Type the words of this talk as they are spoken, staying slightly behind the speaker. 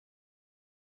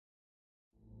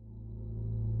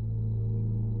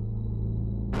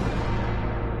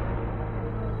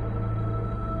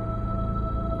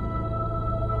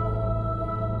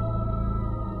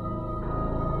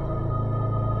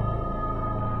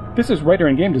This is writer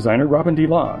and game designer Robin D.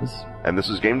 Laws. And this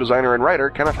is game designer and writer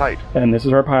Kenneth Hite. And this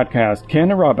is our podcast,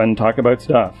 Ken and Robin Talk About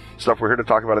Stuff. Stuff we're here to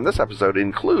talk about in this episode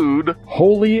include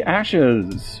Holy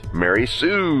Ashes, Mary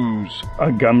Sue's,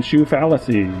 A Gumshoe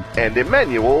Fallacy, and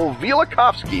Emmanuel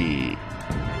Velikovsky.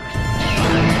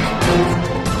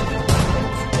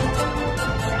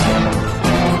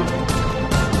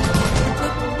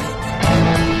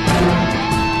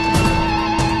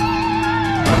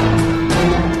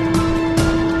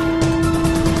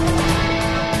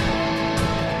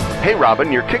 Hey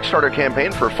Robin, your Kickstarter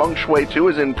campaign for Feng Shui 2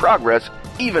 is in progress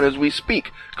even as we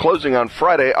speak, closing on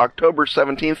Friday, October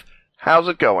 17th. How's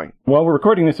it going? Well, we're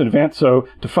recording this in advance, so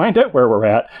to find out where we're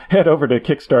at, head over to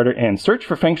Kickstarter and search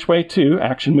for Feng Shui 2,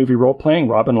 action movie role-playing,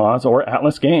 Robin Laws, or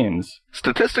Atlas Games.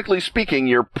 Statistically speaking,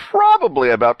 you're probably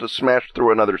about to smash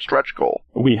through another stretch goal.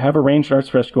 We have arranged our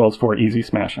stretch goals for easy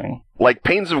smashing. Like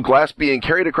panes of glass being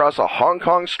carried across a Hong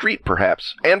Kong street,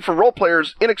 perhaps. And for role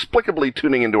players inexplicably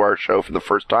tuning into our show for the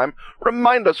first time,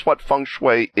 remind us what Feng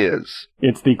Shui is.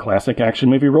 It's the classic action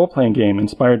movie role-playing game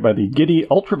inspired by the giddy,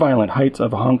 ultra-violent heights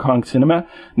of Hong Kong cinema,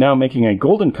 now making a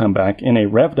golden comeback in a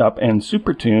revved-up and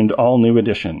super-tuned all-new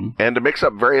edition. And to mix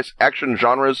up various action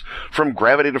genres, from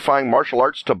gravity-defying martial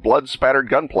arts to blood-spattered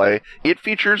gunplay, it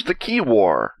features the Key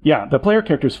War. Yeah, the player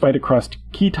characters fight across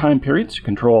key time periods to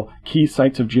control key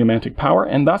sites of geomantic power,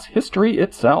 and thus history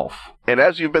itself. And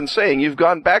as you've been saying, you've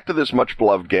gone back to this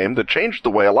much-beloved game that changed the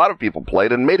way a lot of people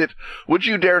played and made it, would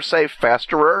you dare say,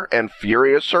 fasterer and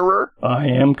furiouser? I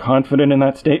am confident in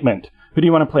that statement. Who do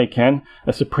you want to play, Ken?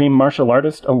 A supreme martial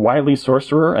artist, a wily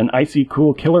sorcerer, an icy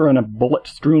cool killer on a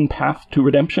bullet-strewn path to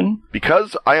redemption?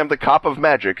 Because I am the cop of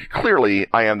magic, clearly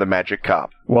I am the magic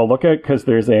cop. Well, look out, because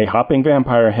there's a hopping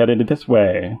vampire headed this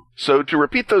way. So to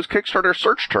repeat those Kickstarter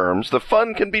search terms, the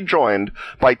fun can be joined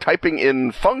by typing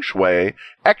in Feng Shui,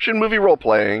 action movie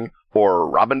role-playing, or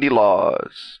Robin D.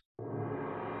 Laws.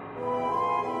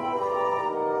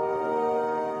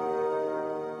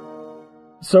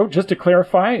 So, just to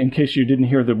clarify, in case you didn't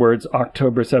hear the words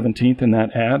October 17th in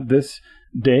that ad, this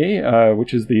day,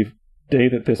 which is the day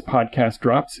that this podcast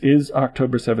drops, is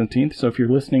October 17th. So if you're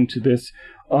listening to this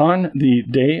on the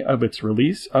day of its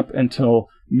release, up until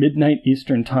midnight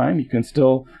Eastern time, you can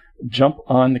still jump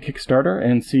on the Kickstarter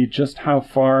and see just how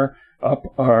far up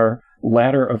our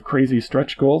ladder of crazy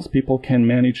stretch goals people can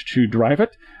manage to drive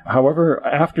it. However,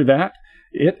 after that,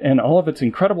 it and all of its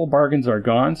incredible bargains are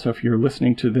gone, so if you're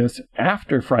listening to this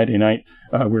after Friday night,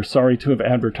 we're sorry to have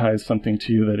advertised something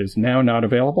to you that is now not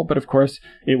available, but of course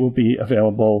it will be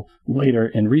available later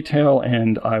in retail,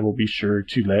 and I will be sure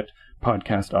to let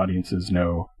podcast audiences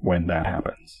know when that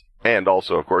happens. And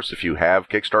also, of course, if you have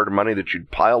Kickstarter money that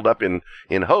you'd piled up in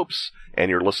hopes, and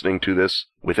you're listening to this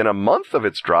within a month of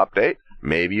its drop date,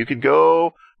 maybe you could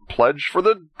go pledge for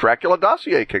the Dracula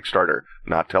Dossier Kickstarter.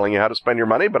 Not telling you how to spend your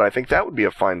money, but I think that would be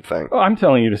a fine thing. Oh, I'm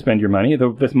telling you to spend your money.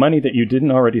 This money that you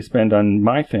didn't already spend on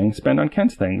my thing, spend on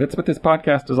Ken's thing. That's what this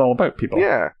podcast is all about, people.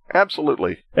 Yeah,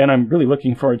 absolutely. And I'm really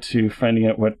looking forward to finding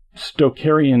out what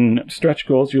Stokerian stretch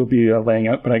goals you'll be laying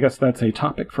out, but I guess that's a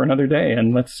topic for another day.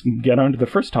 And let's get on to the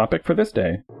first topic for this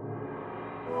day.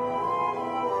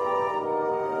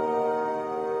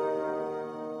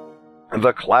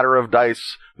 The clatter of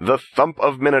dice, the thump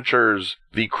of miniatures,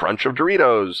 the crunch of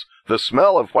Doritos, the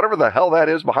smell of whatever the hell that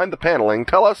is behind the paneling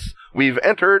tell us we've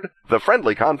entered the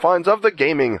friendly confines of the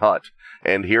Gaming Hut.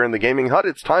 And here in the Gaming Hut,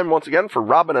 it's time once again for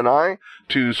Robin and I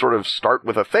to sort of start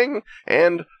with a thing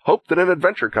and hope that an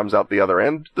adventure comes out the other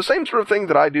end. The same sort of thing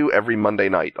that I do every Monday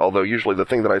night, although usually the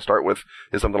thing that I start with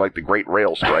is something like the Great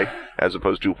Rail Strike, as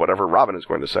opposed to whatever Robin is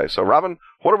going to say. So Robin,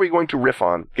 what are we going to riff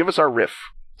on? Give us our riff.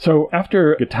 So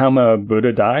after Gautama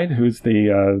Buddha died, who's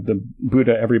the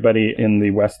Buddha everybody in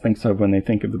the West thinks of when they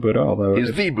think of the Buddha, although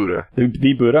he's the Buddha.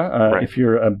 The Buddha. Right. If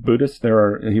you're a Buddhist,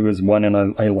 he was one in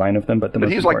a line of them, but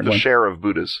he's like the share of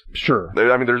Buddhas. Sure.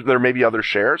 I mean, there may be other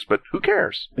shares, but who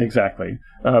cares? Exactly.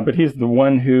 But he's the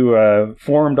one who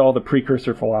formed all the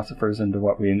precursor philosophers into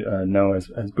what we know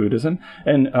as Buddhism.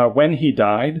 And when he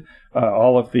died,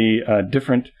 all of the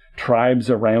different tribes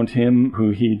around him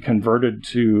who he converted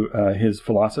to his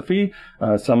philosophy,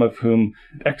 some of whom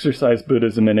exercised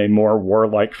Buddhism in a more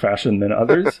warlike fashion than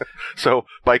others. So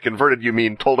by converted, you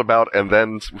mean told about and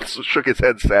then shook his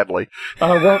head sadly.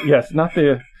 Well, yes, not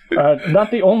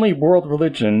the only world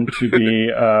religion to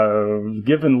be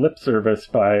given lip service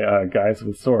by guys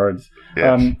with swords.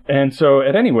 Yes. And so,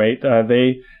 at any rate,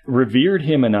 they revered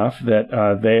him enough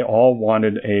that they all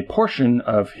wanted a portion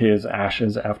of his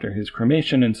ashes after his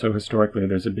cremation. And so, historically,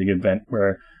 there's a big event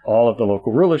where all of the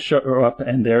local rulers show up,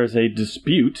 and there's a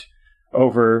dispute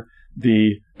over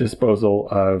the disposal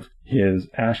of his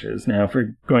ashes. Now, if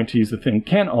we're going to use the thing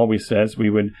Ken always says, we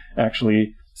would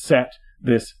actually set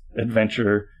this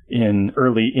adventure in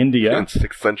early India. In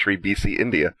 6th century BC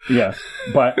India. Yes,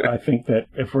 but I think that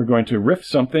if we're going to riff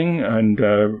something and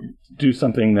do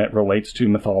something that relates to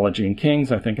mythology and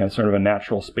kings, I think a sort of a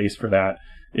natural space for that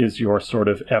is your sort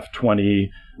of F20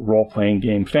 role-playing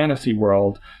game fantasy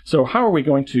world. So how are we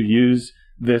going to use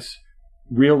this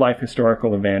real-life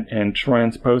historical event and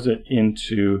transpose it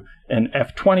into an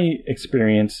F20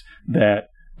 experience that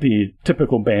the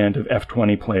typical band of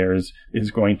F20 players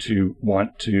is going to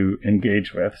want to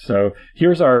engage with? So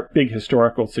here's our big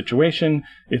historical situation.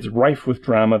 It's rife with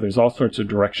drama. There's all sorts of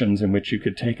directions in which you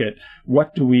could take it.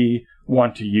 What do we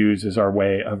want to use as our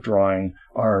way of drawing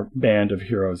our band of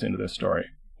heroes into this story?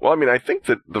 Well, I mean, I think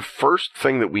that the first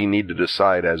thing that we need to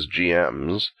decide as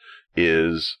GMs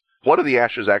is, what do the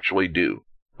ashes actually do?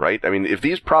 Right? I mean, if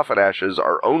these prophet ashes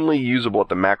are only usable at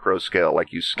the macro scale,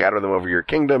 like you scatter them over your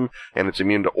kingdom and it's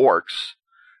immune to orcs,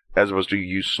 as opposed to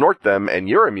you snort them and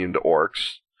you're immune to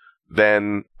orcs,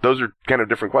 then those are kind of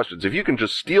different questions. If you can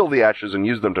just steal the ashes and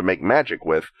use them to make magic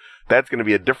with, that's going to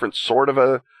be a different sort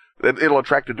of it'll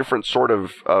attract a different sort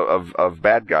of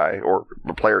bad guy or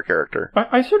player character.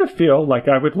 I sort of feel like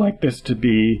I would like this to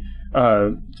be,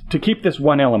 to keep this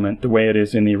one element the way it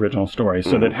is in the original story,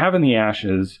 so that having the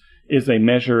ashes is a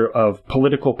measure of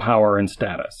political power and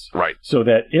status. Right. So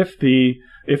that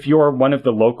if you're one of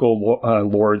the local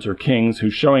lords or kings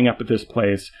who's showing up at this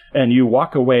place and you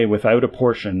walk away without a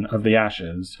portion of the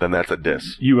ashes, then that's a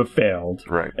diss. You have failed.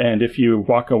 Right. And if you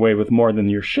walk away with more than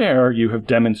your share, you have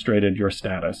demonstrated your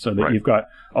status. So that you've got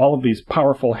all of these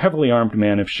powerful, heavily armed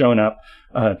men have shown up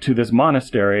to this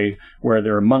monastery where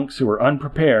there are monks who are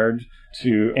unprepared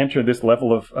to enter this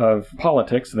level of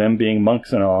politics, them being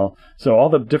monks and all. So all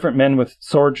the different men with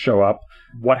swords show up.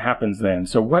 What happens then?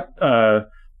 So what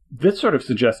this sort of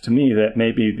suggests to me that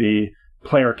maybe the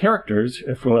player characters,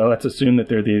 let's assume that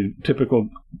they're the typical,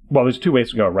 well, there's two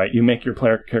ways to go, right? You make your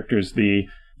player characters the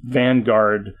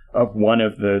vanguard of one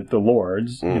of the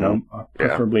lords,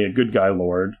 preferably a good guy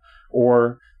lord,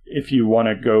 or if you want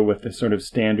to go with the sort of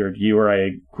standard, you are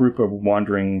a group of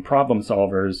wandering problem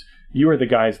solvers, you are the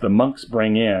guys the monks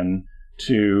bring in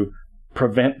to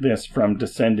prevent this from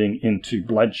descending into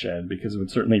bloodshed, because it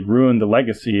would certainly ruin the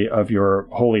legacy of your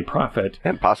holy prophet.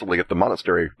 And possibly get the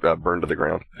monastery burned to the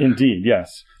ground. Indeed,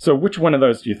 yes. So which one of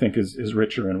those do you think is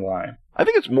richer and why? I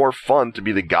think it's more fun to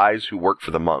be the guys who work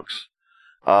for the monks.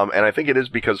 And I think it is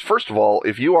because, first of all,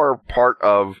 if you are part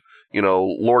of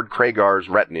Lord Kragar's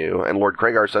retinue, and Lord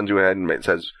Kragar sends you ahead and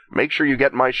says, make sure you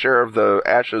get my share of the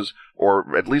ashes,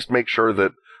 or at least make sure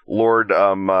that Lord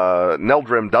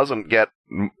Neldrim doesn't get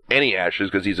any ashes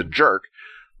because he's a jerk,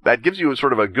 that gives you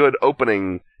sort of a good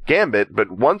opening gambit, but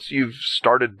once you've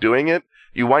started doing it,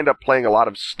 you wind up playing a lot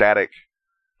of static,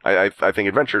 I think,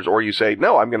 adventures, or you say,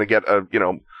 no, I'm going to get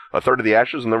a third of the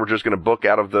ashes, and then we're just going to book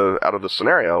out of the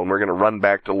scenario, and we're going to run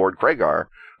back to Lord Kragar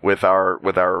with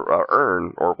our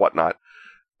urn or whatnot.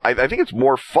 I think it's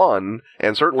more fun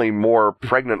and certainly more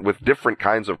pregnant with different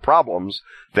kinds of problems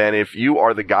than if you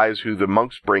are the guys who the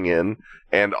monks bring in,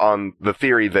 and on the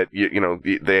theory that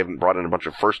they haven't brought in a bunch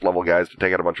of first level guys to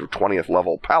take out a bunch of 20th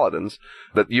level paladins,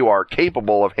 that you are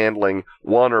capable of handling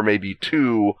one or maybe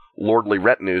two lordly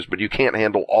retinues, but you can't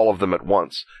handle all of them at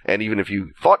once. And even if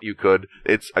you thought you could,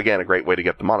 it's again a great way to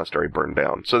get the monastery burned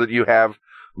down, so that you have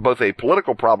both a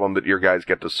political problem that your guys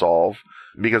get to solve,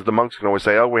 because the monks can always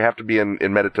say, oh, we have to be in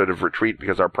meditative retreat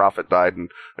because our prophet died,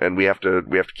 and we have to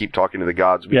keep talking to the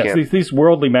gods. These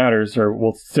worldly matters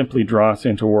will simply draw us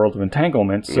into a world of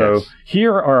entanglement. So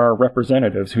here are our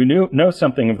representatives who know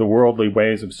something of the worldly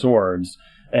ways of swords,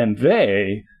 and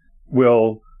they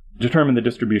will determine the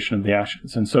distribution of the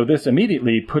ashes. And so this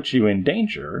immediately puts you in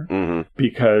danger,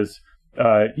 because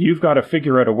you've got to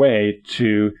figure out a way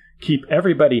to keep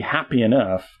everybody happy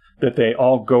enough that they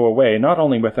all go away, not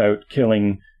only without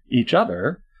killing each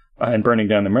other and burning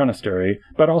down the monastery,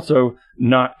 but also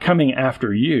not coming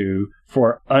after you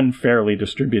for unfairly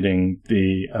distributing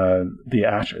the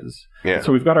ashes. Yeah.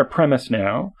 So we've got our premise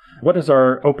now. What is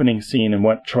our opening scene, and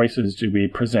what choices do we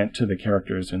present to the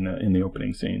characters in the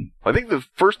opening scene? I think the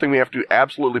first thing we have to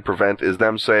absolutely prevent is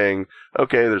them saying,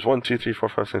 okay, there's 1, 2, 3, 4,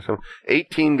 5, 6, 7,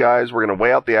 18 guys, we're going to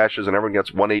weigh out the ashes, and everyone gets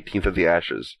 1/18 of the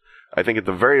ashes. I think at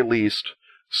the very least,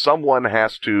 some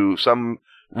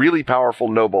really powerful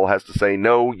noble has to say,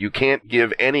 no, you can't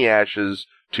give any ashes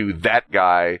to that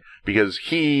guy because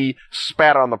he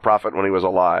spat on the prophet when he was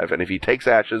alive, and if he takes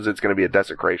ashes, it's going to be a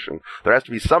desecration. There has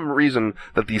to be some reason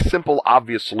that the simple,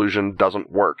 obvious solution doesn't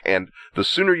work, and the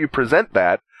sooner you present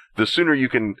that, the sooner you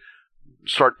can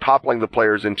start toppling the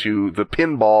players into the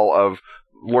pinball of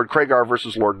Lord Kragar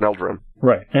versus Lord Neldrim.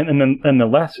 Right, and the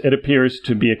less it appears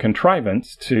to be a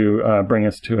contrivance to bring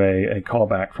us to a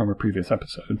callback from a previous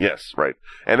episode. Yes, right,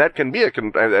 and that can be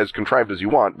as contrived as you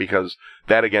want, because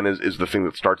that again is the thing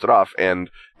that starts it off, and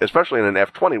especially in an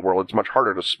F20 world, it's much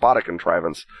harder to spot a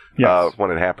contrivance when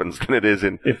it happens than it is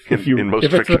in most fiction.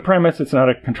 If it's the premise, it's not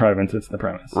a contrivance; it's the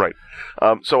premise. Right.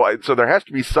 So there has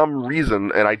to be some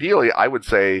reason, and ideally, I would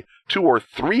say 2 or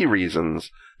 3 reasons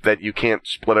that you can't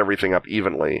split everything up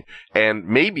evenly. And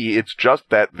maybe it's just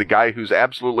that the guy who's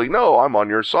absolutely, no, I'm on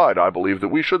your side, I believe that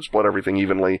we should split everything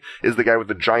evenly, is the guy with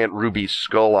the giant ruby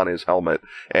skull on his helmet,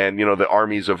 and, the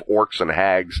armies of orcs and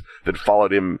hags that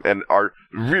followed him and are,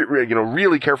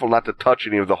 really careful not to touch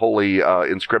any of the holy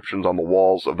inscriptions on the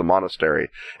walls of the monastery.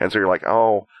 And so you're like,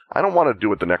 oh, I don't want to do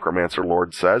what the Necromancer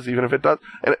Lord says, even if it does.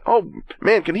 And, oh,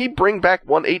 man, can he bring back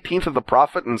 1/18 of the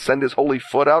prophet and send his holy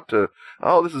foot out to...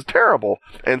 Oh, this is terrible.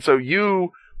 And so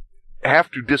you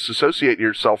have to disassociate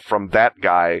yourself from that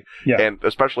guy, and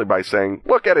especially by saying,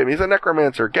 look at him, he's a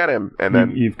necromancer, get him. And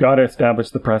then you've got to establish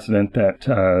the precedent that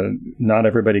not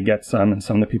everybody gets some, and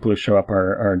some of the people who show up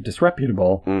are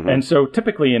disreputable. Mm-hmm. And so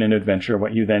typically in an adventure,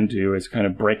 what you then do is kind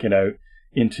of break it out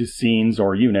into scenes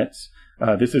or units.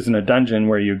 This isn't a dungeon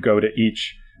where you go to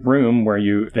each room where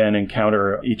you then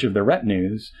encounter each of the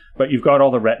retinues, but you've got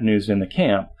all the retinues in the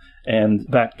camp, and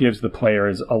that gives the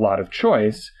players a lot of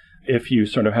choice. If you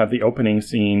sort of have the opening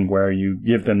scene where you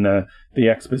give them the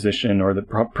exposition, or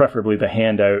preferably the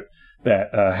handout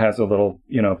that has a little,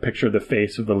 picture of the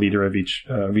face of the leader of each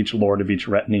lord of each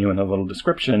retinue and a little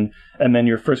description, and then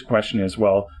your first question is,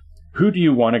 well, who do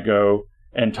you want to go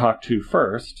and talk to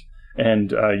first?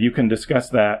 And you can discuss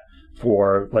that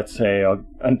for, let's say,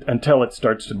 until it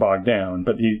starts to bog down.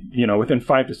 But, within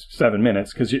 5 to 7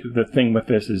 minutes, because the thing with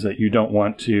this is that you don't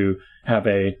want to have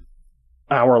a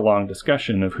hour-long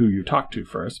discussion of who you talk to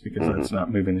first, because that's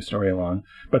not moving the story along.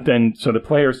 But then, so the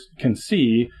players can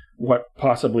see what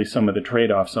possibly some of the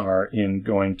trade-offs are in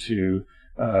going to,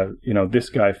 this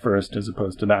guy first as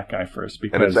opposed to that guy first.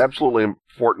 And it's absolutely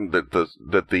important that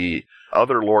the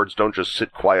other lords don't just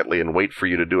sit quietly and wait for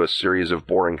you to do a series of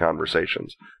boring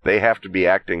conversations. They have to be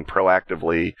acting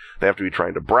proactively. They have to be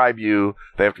trying to bribe you.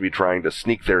 They have to be trying to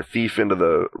sneak their thief into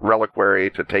the reliquary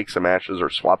to take some ashes or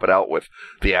swap it out with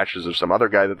the ashes of some other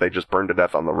guy that they just burned to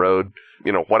death on the road.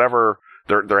 Whatever.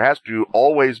 There has to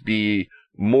always be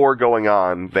more going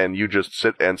on than you just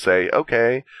sit and say,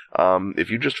 okay, if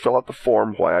you just fill out the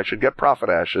form why I should get prophet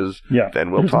ashes,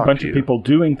 then we'll talk to you. There's a bunch of people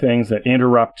doing things that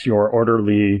interrupt your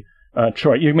orderly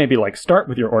choice. You maybe start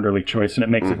with your orderly choice, and it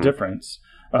makes a difference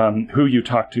who you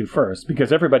talk to first,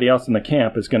 because everybody else in the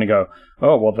camp is going to go,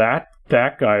 oh, well, that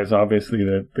guy is obviously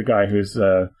the guy who's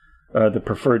the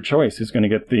preferred choice, is going to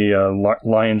get the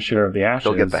lion's share of the ashes.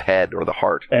 He'll get the head or the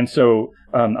heart. And so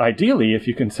ideally, if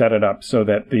you can set it up so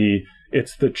that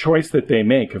it's the choice that they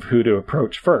make of who to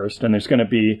approach first, and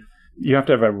you have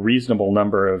to have a reasonable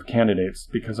number of candidates,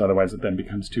 because otherwise it then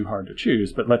becomes too hard to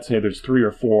choose. But let's say there's 3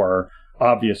 or 4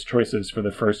 obvious choices for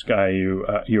the first guy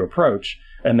you approach,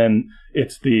 and then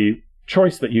it's the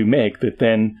choice that you make that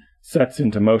then sets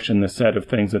into motion the set of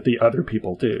things that the other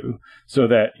people do, so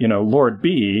that Lord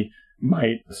B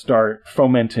might start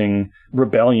fomenting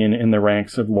rebellion in the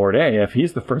ranks of Lord A if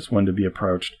he's the first one to be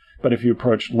approached. But if you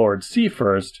approach Lord C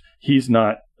first, he's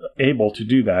not able to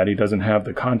do that. He doesn't have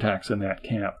the contacts in that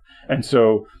camp. And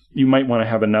so you might want to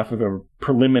have enough of a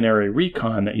preliminary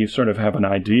recon that you sort of have an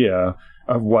idea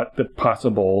of what the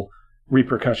possible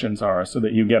repercussions are, so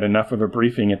that you get enough of a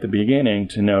briefing at the beginning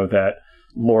to know that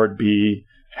Lord B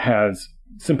has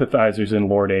sympathizers in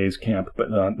Lord A's camp, but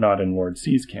not in Lord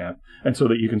C's camp. And so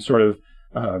that you can sort of,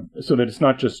 so that it's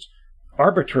not just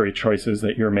arbitrary choices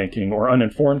that you're making or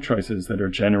uninformed choices that are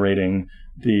generating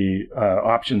the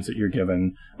options that you're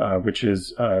given, which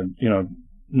is,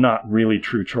 not really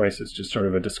true choices, just sort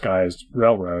of a disguised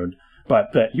railroad,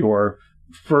 but that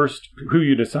who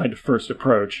you decide to first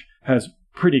approach has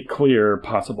pretty clear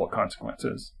possible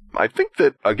consequences. I think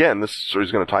that, again, this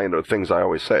is going to tie into things I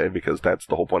always say, because that's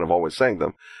the whole point of always saying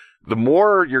them. The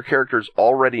more your characters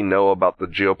already know about the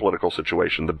geopolitical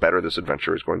situation, the better this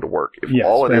adventure is going to work. If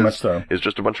all it is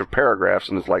just a bunch of paragraphs,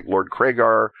 and it's like Lord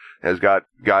Kragar has got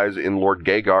guys in Lord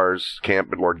Gagar's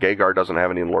camp, but Lord Gagar doesn't have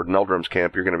any in Lord Neldrim's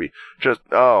camp, you're going to be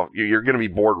you're going to be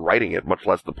bored writing it, much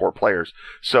less the poor players.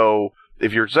 So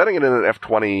if you're setting it in an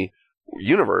F20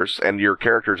 universe and your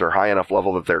characters are high enough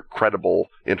level that they're credible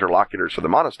interlocutors for the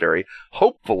monastery,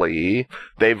 hopefully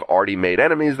they've already made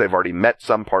enemies, they've already met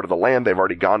some part of the land, they've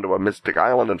already gone to a mystic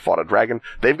island and fought a dragon,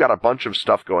 they've got a bunch of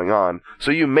stuff going on.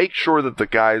 So you make sure that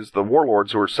the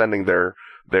warlords who are sending their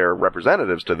their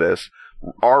representatives to this,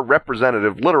 are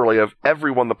representative literally of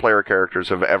everyone the player characters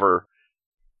have ever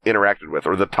interacted with,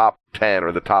 or the top 10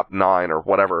 or the top 9 or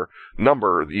whatever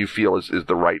number you feel is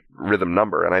the right rhythm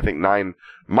number. And I think 9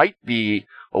 might be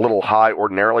a little high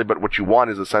ordinarily, but what you want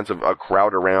is a sense of a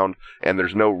crowd around, and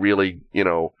there's no really,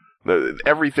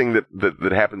 everything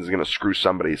that happens is going to screw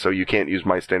somebody, so you can't use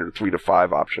my standard 3 to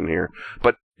 5 option here.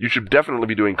 But you should definitely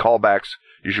be doing callbacks.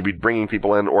 You should be bringing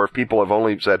people in, or if people have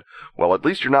only said, well, at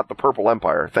least you're not the Purple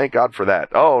Empire. Thank God for that.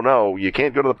 Oh, no, you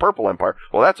can't go to the Purple Empire.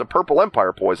 Well, that's a Purple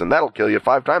Empire poison. That'll kill you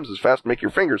 5 times as fast and make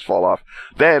your fingers fall off.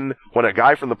 Then, when a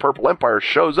guy from the Purple Empire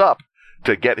shows up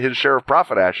to get his share of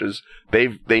profit ashes,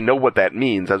 they know what that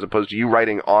means, as opposed to you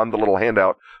writing on the little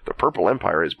handout, the Purple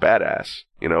Empire is badass,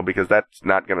 because that's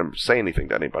not going to say anything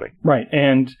to anybody. Right,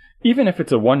 and even if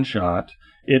it's a one-shot,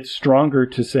 it's stronger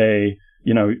to say,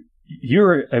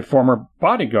 you're a former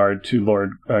bodyguard to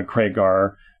Lord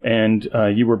Kragar, and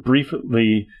you were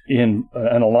briefly in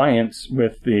an alliance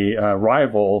with the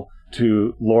rival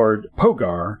to Lord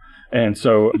Pogar, and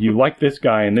so you like this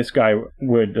guy, and this guy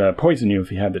would poison you if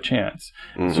he had the chance.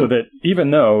 Mm-hmm. So that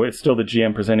even though it's still the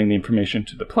GM presenting the information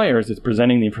to the players, it's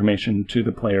presenting the information to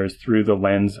the players through the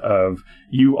lens of,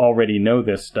 you already know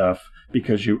this stuff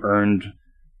because you earned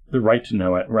the right to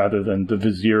know it, rather than the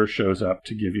vizier shows up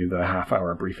to give you the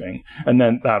half-hour briefing. And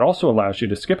then that also allows you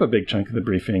to skip a big chunk of the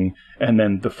briefing, and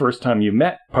then the first time you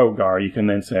met Pogar, you can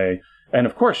then say, and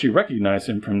of course you recognize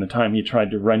him from the time he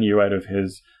tried to run you out of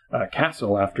his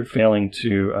castle after failing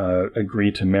to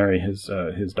agree to marry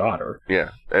his daughter.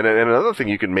 Yeah, and another thing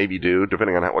you can maybe do,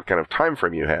 depending on what kind of time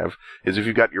frame you have, is if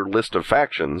you've got your list of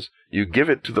factions, you give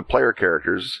it to the player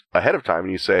characters ahead of time,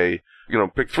 and you say,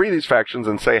 pick 3 of these factions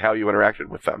and say how you interacted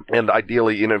with them. And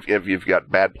ideally, if you've got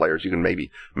bad players, you can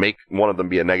maybe make one of them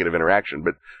be a negative interaction,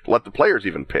 but let the players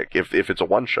even pick if it's a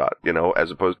one-shot, as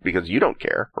opposed, because you don't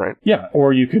care, right? Yeah,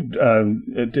 or you could,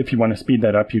 if you want to speed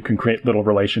that up, you can create little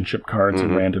relationship cards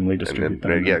and randomly distribute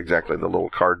them. Yeah, exactly, the little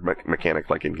card mechanic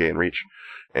like in Gain Reach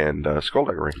and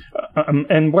Skullduggery.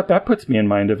 And what that puts me in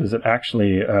mind of is it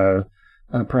actually...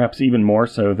 perhaps even more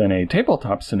so than a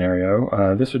tabletop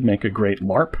scenario, this would make a great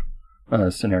LARP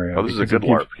scenario. Oh, this is a good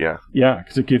LARP, yeah. Yeah,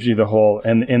 because it gives you the whole,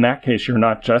 and in that case, you're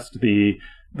not just the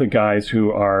guys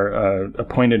who are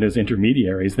appointed as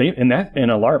intermediaries. In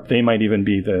a LARP, they might even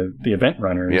be the event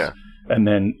runners. Yeah. And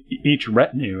then each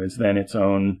retinue is then its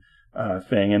own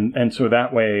thing. And so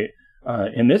that way,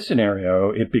 in this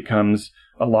scenario, it becomes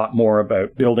a lot more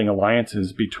about building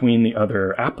alliances between the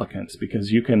other applicants,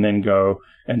 because you can then go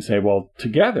and say, well,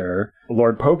 together,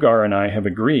 Lord Pogar and I have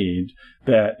agreed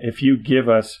that if you give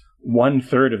us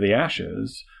 1/3 of the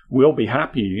ashes, we'll be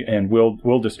happy, and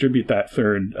we'll distribute that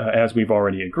third as we've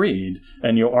already agreed,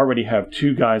 and you'll already have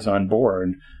 2 guys on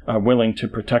board willing to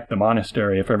protect the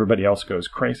monastery if everybody else goes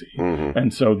crazy. Mm-hmm.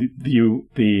 And so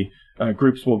the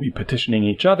groups will be petitioning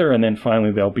each other, and then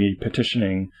finally they'll be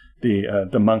petitioning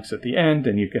the monks at the end,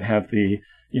 and you could have the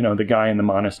guy in the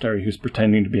monastery who's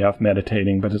pretending to be off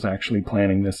meditating but is actually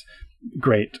planning this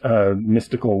great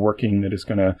mystical working that is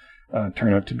going to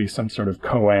turn out to be some sort of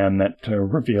koan that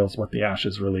reveals what the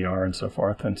ashes really are and so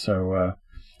forth. And so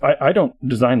I don't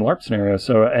design LARP scenarios,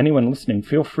 so anyone listening,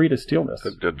 feel free to steal this.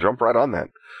 Jump right on that.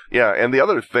 Yeah, and the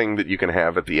other thing that you can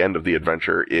have at the end of the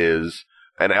adventure is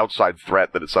an outside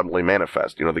threat that it suddenly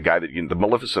manifests. The guy the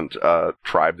Maleficent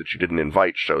tribe that you didn't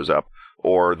invite shows up,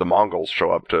 or the Mongols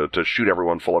show up to shoot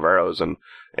everyone full of arrows and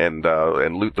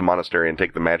loot the monastery and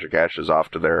take the magic ashes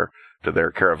off to their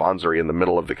caravanserai in the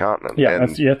middle of the continent. Yeah,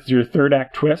 that's your third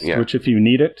act twist, which if you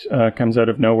need it, comes out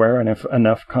of nowhere, and if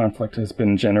enough conflict has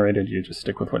been generated, you just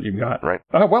stick with what you've got. Right.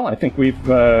 Well, I think we've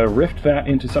riffed that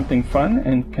into something fun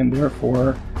and can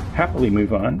therefore happily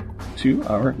move on to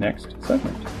our next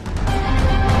segment.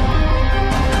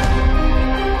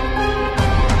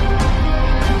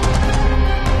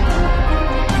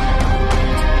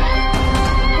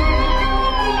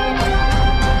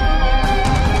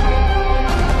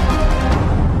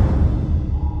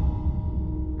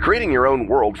 Creating your own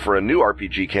world for a new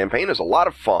RPG campaign is a lot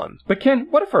of fun. But Ken,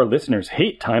 what if our listeners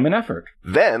hate time and effort?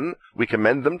 Then we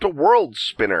commend them to World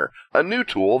Spinner, a new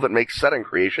tool that makes setting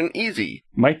creation easy.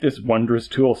 Might this wondrous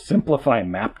tool simplify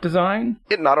map design?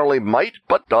 It not only might,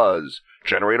 but does.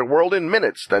 Generate a world in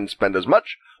minutes, then spend as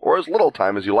much or as little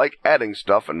time as you like adding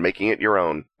stuff and making it your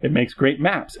own. It makes great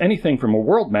maps, anything from a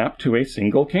world map to a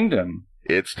single kingdom.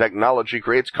 Its technology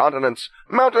creates continents,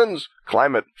 mountains,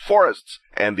 climate, forests,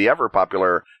 and the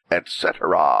ever-popular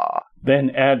etc.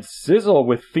 Then add sizzle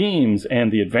with themes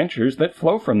and the adventures that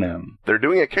flow from them. They're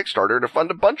doing a Kickstarter to fund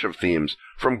a bunch of themes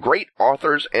from great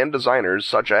authors and designers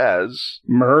such as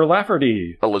Mur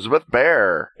Lafferty, Elizabeth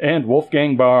Bear, and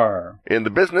Wolfgang Barr. In the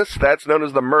business, that's known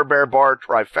as the Mur Bear Bar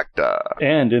trifecta.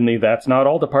 And in the That's Not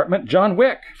All department, John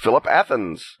Wick, Philip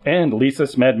Athens, and Lisa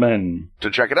Smedman. To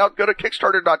check it out, go to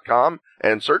Kickstarter.com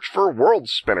and search for World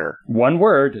Spinner. One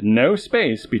word, no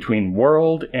space between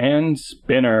world and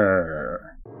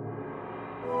spinner.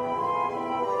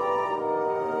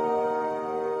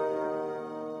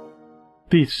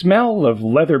 The smell of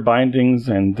leather bindings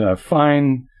and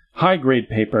fine, high-grade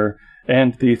paper,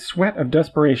 and the sweat of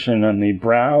desperation on the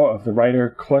brow of the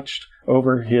writer clutched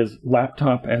over his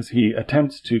laptop as he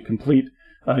attempts to complete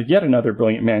yet another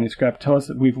brilliant manuscript tell us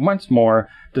that we've once more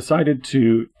decided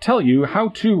to tell you how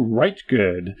to write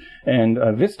good. And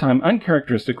this time,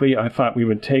 uncharacteristically, I thought we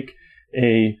would take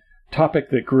a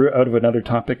topic that grew out of another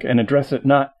topic and address it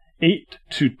not 8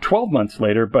 to 12 months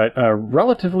later, but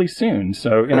relatively soon.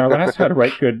 So in our last How to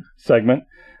Write Good segment,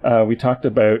 we talked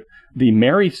about the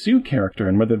Mary Sue character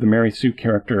and whether the Mary Sue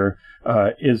character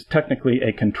is technically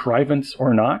a contrivance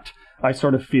or not. I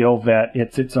sort of feel that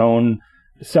it's its own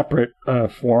separate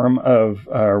form of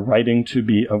writing to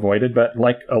be avoided, but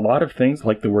like a lot of things,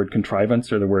 like the word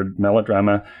contrivance or the word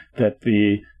melodrama, that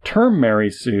the term Mary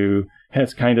Sue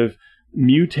has kind of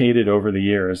mutated over the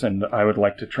years, and I would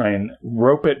like to try and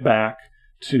rope it back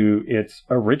to its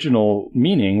original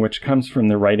meaning, which comes from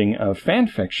the writing of fan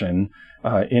fiction,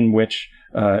 in which,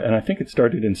 and I think it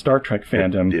started in Star Trek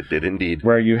fandom. It did indeed.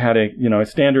 Where you had a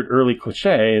standard early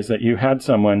cliche is that you had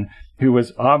someone who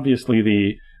was obviously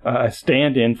the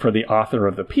stand-in for the author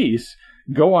of the piece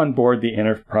go on board the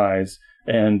Enterprise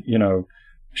and,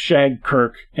 shag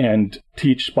Kirk and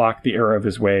teach Spock the error of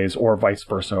his ways, or vice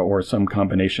versa, or some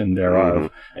combination thereof.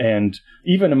 Mm-hmm. And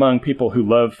even among people who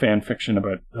love fan fiction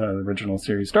about the original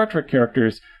series Star Trek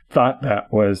characters, thought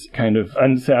that was kind of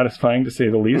unsatisfying, to say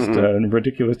the least, and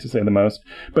ridiculous to say the most.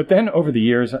 But then over the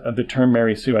years, the term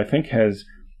Mary Sue, I think, has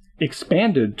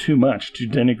expanded too much to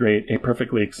denigrate a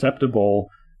perfectly acceptable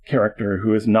character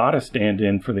who is not a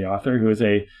stand-in for the author, who is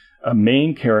a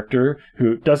main character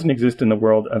who doesn't exist in the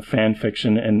world of fan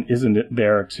fiction and isn't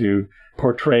there to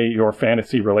portray your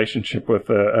fantasy relationship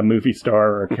with a movie star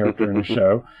or a character in a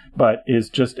show, but is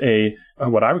just a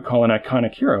what I would call an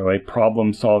iconic hero, a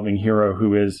problem-solving hero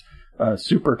who is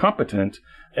super competent.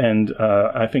 And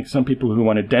I think some people who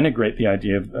want to denigrate the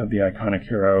idea of the iconic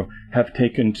hero have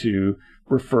taken to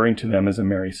referring to them as a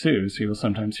Mary Sue. So you'll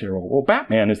sometimes hear, well,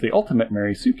 Batman is the ultimate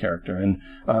Mary Sue character. And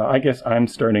I guess I'm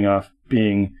starting off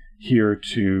being here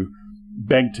to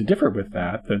beg to differ with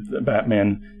that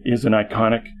Batman is an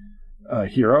iconic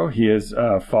hero. He is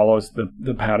follows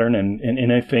the pattern, and in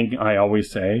a thing I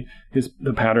always say,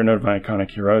 the pattern of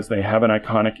iconic heroes, they have an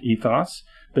iconic ethos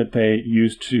that they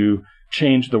use to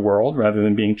change the world rather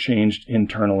than being changed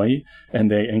internally, and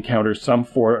they encounter some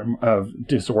form of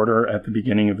disorder at the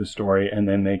beginning of the story, and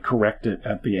then they correct it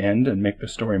at the end and make the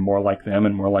story more like them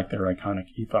and more like their iconic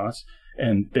ethos,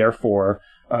 and therefore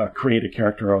create a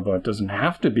character, although it doesn't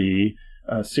have to be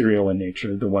serial in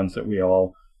nature, the ones that we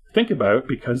all think about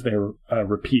because they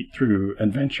repeat through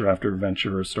adventure after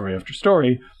adventure or story after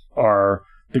story, are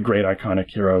the great iconic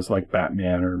heroes like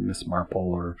Batman or Miss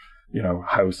Marple or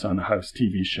House on the House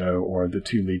TV show, or the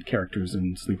two lead characters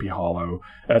in Sleepy Hollow,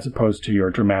 as opposed to your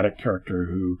dramatic character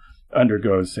who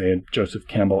undergoes, say, a Joseph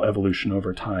Campbell evolution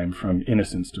over time from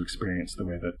innocence to experience, the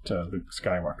way that Luke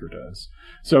Skywalker does.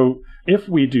 So if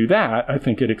we do that, I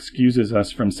think it excuses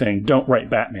us from saying, don't write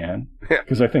Batman.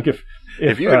 Because I think if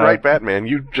you can write Batman,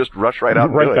 you just rush right out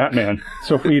and write Batman.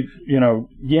 So if we,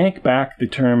 yank back the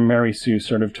term Mary Sue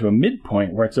sort of to a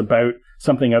midpoint where it's about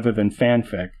something other than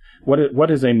fanfic,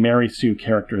 what is a Mary Sue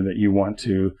character that you want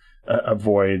to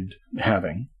avoid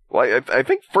having? Well, I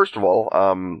think, first of all,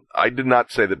 I did not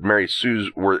say that Mary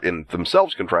Sue's were in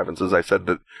themselves contrivances. I said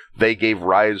that they gave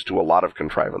rise to a lot of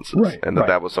contrivances, and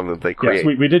that was something that they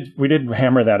created. Yes, we did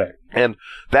hammer that out. And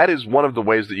that is one of the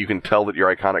ways that you can tell that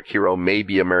your iconic hero may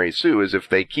be a Mary Sue, is if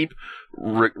they keep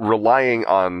relying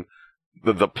on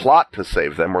the plot to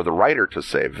save them or the writer to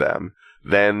save them,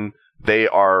 then they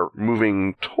are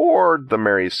moving toward the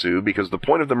Mary Sue, because the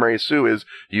point of the Mary Sue is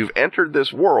you've entered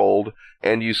this world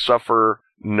and you suffer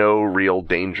no real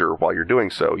danger while you're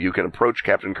doing so. You can approach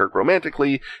Captain Kirk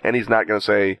romantically, and he's not going to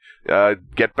say,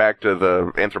 get back to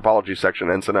the anthropology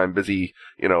section, Ensign, I'm busy,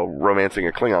 romancing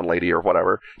a Klingon lady or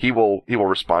whatever. He will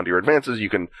respond to your advances. You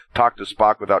can talk to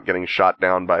Spock without getting shot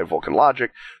down by Vulcan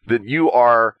logic. That you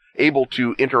are able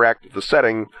to interact with the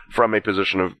setting from a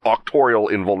position of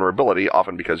auctorial invulnerability,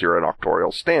 often because you're an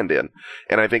auctorial stand-in.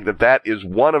 And I think that that is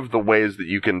one of the ways that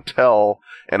you can tell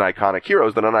an iconic hero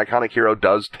is that an iconic hero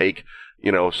does take,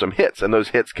 some hits, and those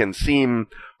hits can seem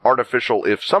artificial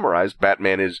if summarized.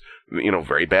 Batman is,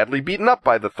 very badly beaten up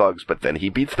by the thugs, but then he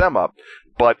beats them up.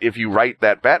 But if you write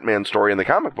that Batman story in the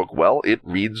comic book well, it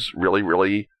reads really,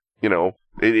 really,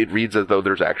 it reads as though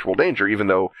there's actual danger, even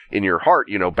though in your heart,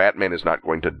 Batman is not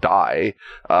going to die,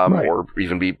 right, or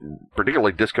even be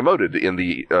particularly discommoded in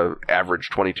the average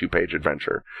 22-page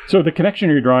adventure. So the connection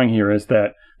you're drawing here is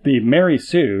that the Mary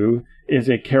Sue is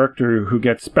a character who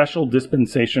gets special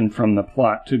dispensation from the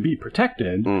plot to be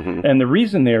protected. Mm-hmm. And the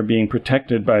reason they're being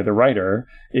protected by the writer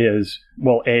is,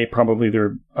 well, A, probably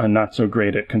they're not so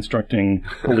great at constructing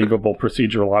believable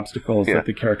procedural obstacles that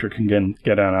the character can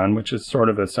get out on, which is sort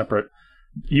of a separate...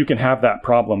 You can have that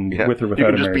problem with or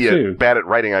without a Mary Sue. You can just be bad at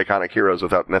writing iconic heroes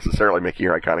without necessarily making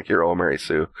your iconic hero a Mary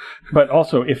Sue. But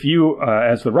also, if you,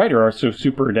 as the writer, are so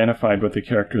super identified with the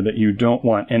character that you don't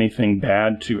want anything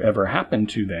bad to ever happen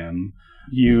to them,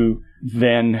 you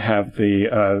then have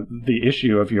the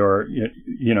issue of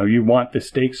you want the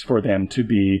stakes for them to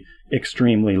be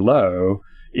extremely low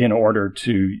in order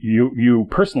to, you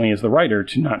personally as the writer,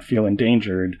 to not feel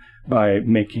endangered by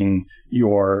making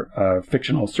your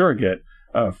fictional surrogate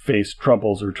face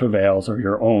troubles or travails or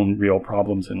your own real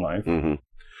problems in life. Mm-hmm.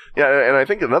 Yeah, and I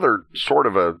think another sort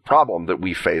of a problem that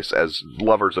we face as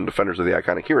lovers and defenders of the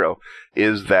iconic hero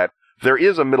is that there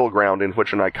is a middle ground in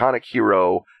which an iconic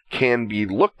hero can be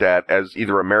looked at as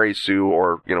either a Mary Sue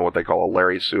or, what they call a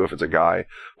Larry Sue if it's a guy,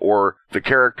 or the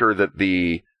character that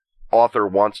the author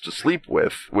wants to sleep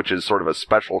with, which is sort of a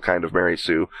special kind of Mary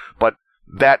Sue, but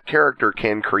that character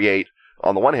can create,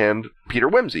 on the one hand, Peter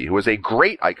Wimsey, who is a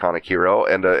great iconic hero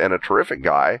and a terrific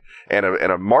guy and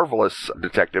a marvelous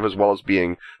detective, as well as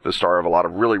being the star of a lot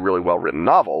of really, really well-written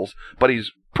novels. But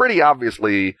he's pretty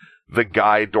obviously the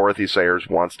guy Dorothy Sayers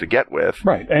wants to get with.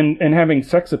 Right, and having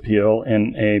sex appeal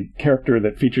in a character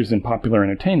that features in popular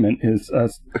entertainment is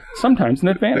sometimes an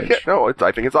advantage.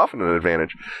 I think it's often an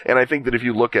advantage. And I think that if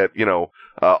you look at,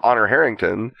 Honor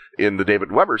Harrington in the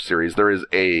David Weber series, there is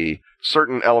a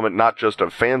certain element not just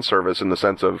of fan service in the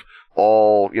sense of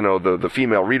all, the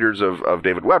female readers of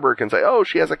David Weber can say, oh,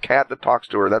 she has a cat that talks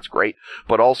to her, that's great.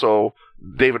 But also,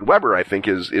 David Weber, I think,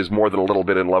 is more than a little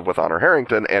bit in love with Honor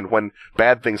Harrington, and when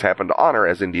bad things happen to Honor,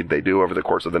 as indeed they do over the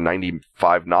course of the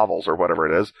 95 novels or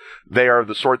whatever it is, they are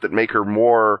the sort that make her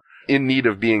more in need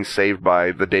of being saved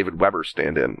by the David Weber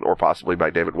stand-in, or possibly by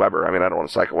David Weber. I mean, I don't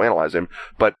want to psychoanalyze him,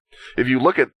 but if you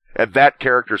look at that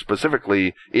character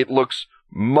specifically, it looks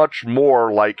much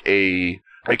more like a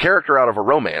character out of a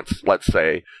romance, let's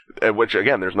say, which,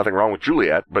 again, there's nothing wrong with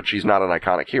Juliet, but she's not an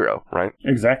iconic hero, right?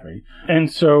 Exactly.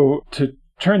 And so to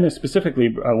turn this specifically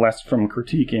less from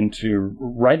critique into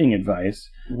writing advice,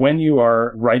 when you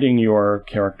are writing your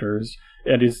characters,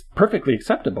 it is perfectly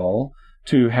acceptable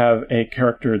to have a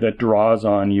character that draws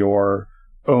on your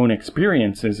own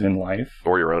experiences in life.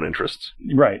 Or your own interests.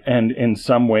 Right. And in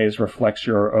some ways reflects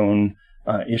your own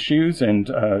issues, and,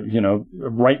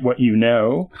 write what you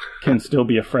know can still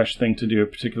be a fresh thing to do,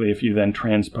 particularly if you then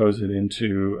transpose it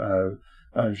into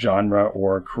a genre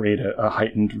or create a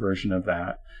heightened version of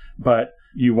that. But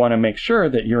you want to make sure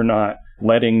that you're not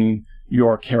letting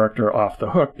your character off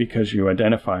the hook because you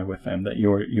identify with them, that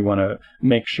you want to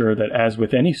make sure that, as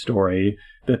with any story,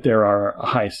 that there are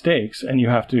high stakes, and you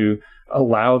have to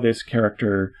allow this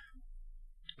character,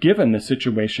 given the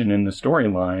situation in the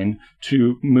storyline,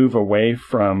 to move away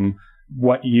from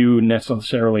what you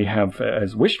necessarily have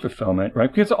as wish fulfillment,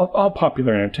 right? Because all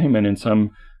popular entertainment in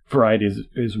some varieties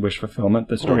is wish fulfillment.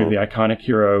 The story of the iconic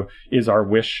hero is our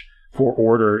wish for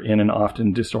order in an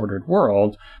often disordered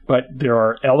world, but there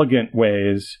are elegant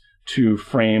ways to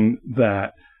frame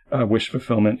that wish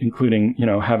fulfillment, including,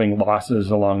 having losses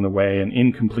along the way and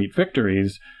incomplete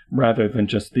victories, rather than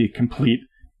just the complete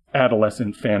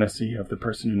adolescent fantasy of the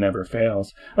person who never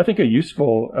fails. I think a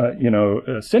useful,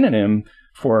 synonym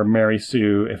for Mary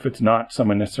Sue, if it's not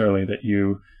someone necessarily that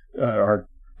you are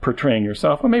portraying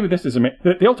yourself, well, maybe this is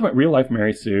the ultimate real-life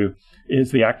Mary Sue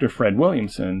is the actor Fred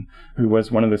Williamson, who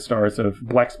was one of the stars of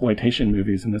blaxploitation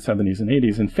movies in the 70s and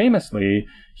 80s, and famously,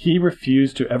 he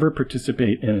refused to ever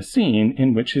participate in a scene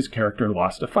in which his character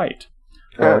lost a fight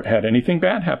or had anything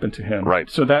bad happen to him. Right.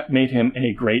 So that made him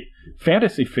a great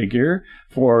fantasy figure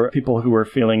for people who were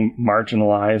feeling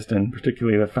marginalized, and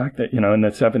particularly the fact that, in the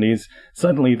 70s,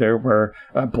 suddenly there were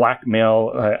black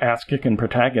male ass-kicking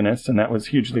protagonists, and that was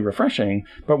hugely refreshing.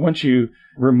 But once you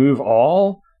remove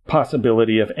all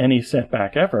possibility of any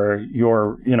setback ever,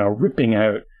 you're, ripping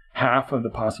out half of the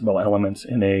possible elements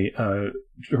in a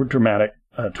dramatic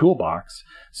toolbox.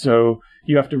 So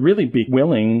you have to really be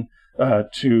willing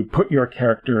to put your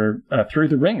character through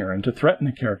the ringer and to threaten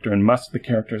the character and musk the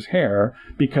character's hair,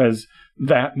 because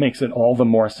that makes it all the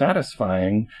more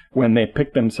satisfying when they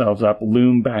pick themselves up,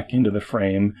 loom back into the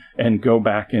frame, and go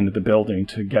back into the building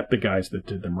to get the guys that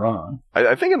did them wrong.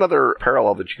 I think another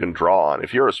parallel that you can draw on,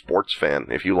 if you're a sports fan,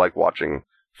 if you like watching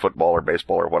football or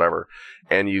baseball or whatever,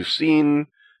 and you've seen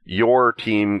your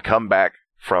team come back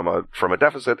from a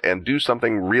deficit and do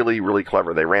something really, really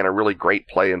clever. They ran a really great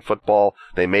play in football.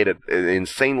 They made an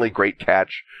insanely great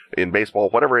catch in baseball,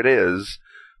 whatever it is.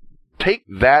 Take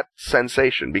that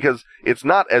sensation, because it's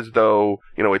not as though,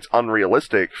 it's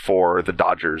unrealistic for the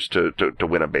Dodgers to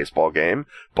win a baseball game,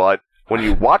 but when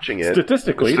you're watching it...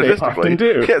 Statistically, they often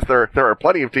do. Yes, there are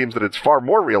plenty of teams that it's far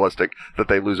more realistic that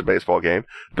they lose a baseball game.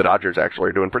 The Dodgers actually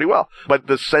are doing pretty well. But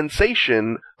the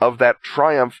sensation of that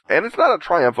triumph, and it's not a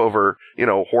triumph over,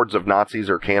 hordes of Nazis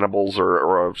or cannibals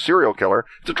or a serial killer.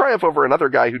 It's a triumph over another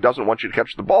guy who doesn't want you to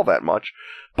catch the ball that much.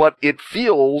 But it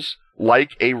feels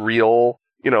like a real...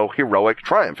 heroic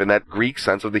triumph, in that Greek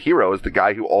sense of the hero as the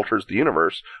guy who alters the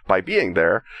universe by being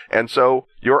there. And so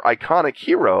your iconic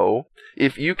hero,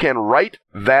 if you can write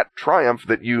that triumph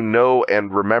that you know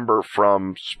and remember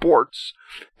from sports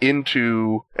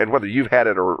into, and whether you've had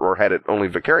it or had it only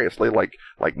vicariously, like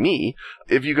me,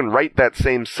 if you can write that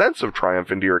same sense of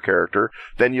triumph into your character,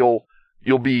 then you'll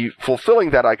be fulfilling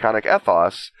that iconic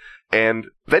ethos, and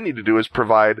then need to do is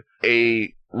provide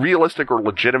a realistic or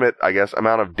legitimate,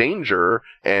 amount of danger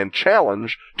and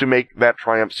challenge to make that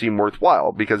triumph seem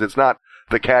worthwhile, because it's not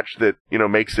the catch that,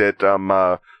 makes it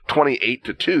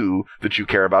 28-2 that you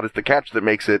care about. It's the catch that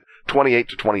makes it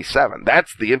 28-27.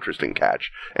 That's the interesting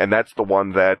catch, and that's the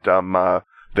one that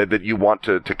that you want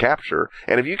to capture.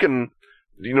 And if you can,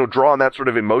 draw on that sort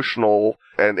of emotional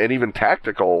and even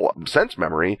tactical sense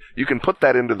memory, you can put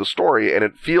that into the story, and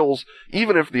it feels,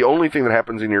 even if the only thing that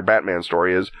happens in your Batman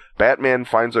story is Batman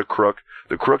finds a crook,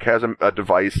 the crook has a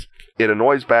device, it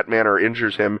annoys Batman or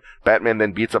injures him, Batman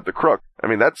then beats up the crook. I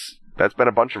mean, that's been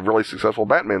a bunch of really successful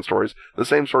Batman stories. The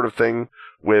same sort of thing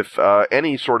with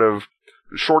any sort of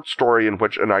short story in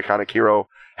which an iconic hero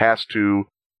has to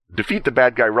defeat the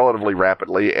bad guy relatively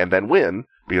rapidly and then win,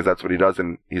 because that's what he does,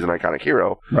 and he's an iconic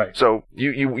hero. Right. So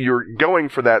you're going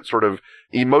for that sort of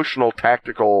emotional,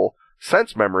 tactical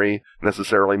sense memory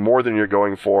necessarily more than you're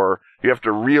going for. You have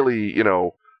to really,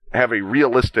 have a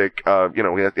realistic,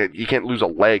 he can't lose a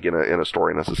leg in a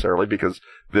story necessarily, because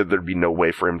there'd be no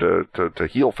way for him to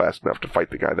heal fast enough to fight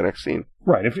the guy the next scene.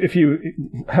 Right. If you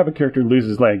have a character lose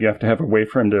his leg, you have to have a way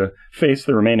for him to face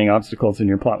the remaining obstacles in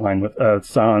your plotline with a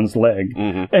sans leg.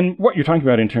 Mm-hmm. And what you're talking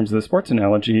about in terms of the sports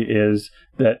analogy is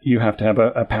that you have to have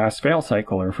a pass-fail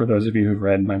cycle. Or for those of you who've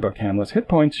read my book, Hamlet's Hit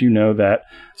Points, you know that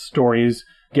stories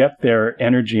get their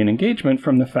energy and engagement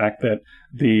from the fact that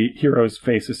the heroes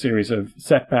face a series of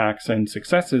setbacks and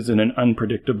successes in an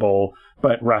unpredictable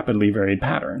but rapidly varied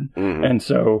pattern. Mm-hmm. And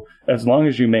so as long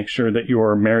as you make sure that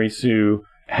your Mary Sue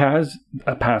has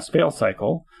a pass-fail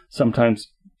cycle,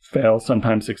 sometimes fails,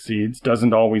 sometimes succeeds,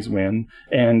 doesn't always win,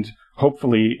 and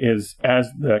hopefully is, as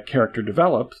the character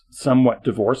develops, somewhat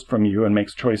divorced from you and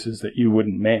makes choices that you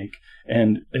wouldn't make,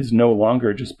 and is no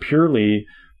longer just purely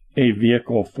a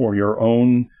vehicle for your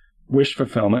own wish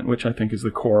fulfillment, which I think is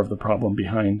the core of the problem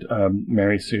behind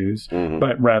Mary Sue's, mm-hmm.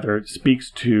 but rather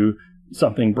speaks to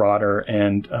something broader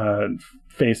and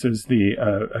faces the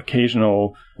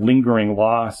occasional lingering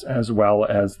loss as well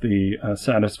as the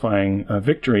satisfying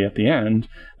victory at the end,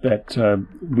 that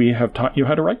we have taught you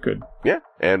how to write good. Yeah,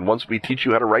 and once we teach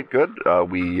you how to write good,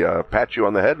 we pat you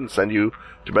on the head and send you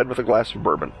to bed with a glass of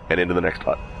bourbon and into the next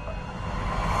hut.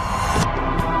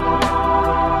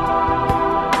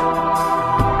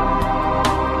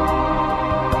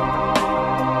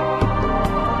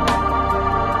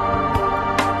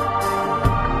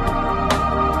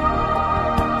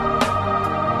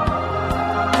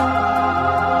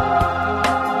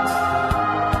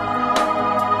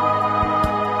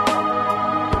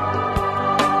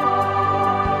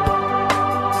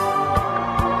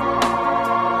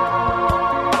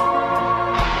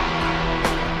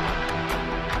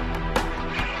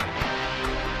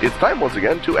 It's time once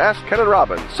again to ask Ken and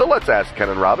Robin. So let's ask Ken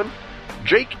and Robin.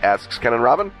 Jake asks Ken and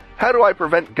Robin, how do I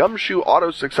prevent Gumshoe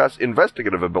Auto Success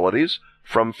investigative abilities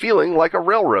from feeling like a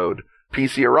railroad?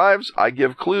 PC arrives, I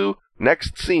give clue,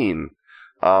 next scene.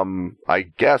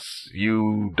 I guess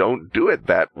you don't do it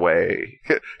that way.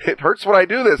 It hurts when I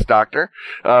do this, Doctor.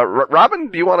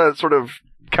 Robin, do you want to sort of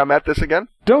come at this again?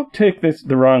 Don't take this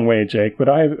the wrong way, Jake, but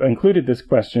I've included this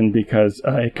question because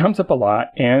it comes up a lot,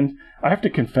 and I have to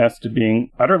confess to being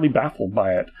utterly baffled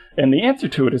by it. And the answer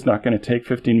to it is not going to take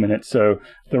 15 minutes, so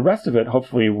the rest of it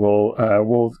hopefully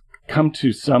will come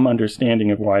to some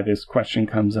understanding of why this question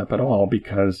comes up at all,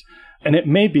 because... And it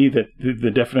may be that the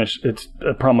definition, it's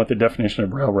a problem with the definition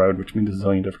of railroad, which means a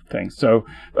zillion different things. So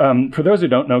for those who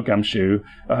don't know Gumshoe,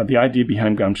 the idea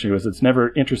behind Gumshoe is it's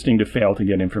never interesting to fail to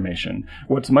get information.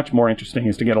 What's much more interesting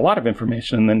is to get a lot of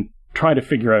information and then try to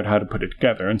figure out how to put it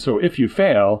together. And so if you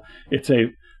fail, it's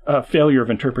a failure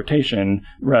of interpretation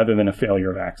rather than a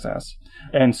failure of access.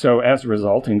 And so as a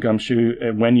result, in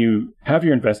Gumshoe, when you have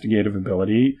your investigative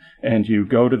ability and you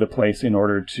go to the place in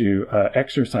order to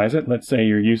exercise it, let's say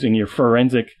you're using your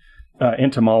forensic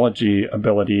entomology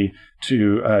ability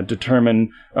to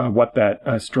determine what that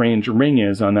strange ring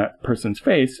is on that person's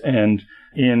face, and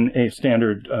in a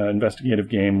standard investigative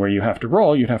game where you have to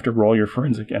roll, you'd have to roll your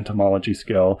forensic entomology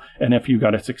skill, and if you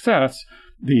got a success,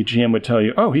 the GM would tell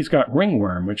you, oh, he's got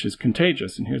ringworm, which is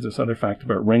contagious, and here's this other fact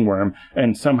about ringworm,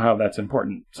 and somehow that's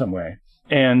important some way.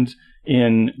 And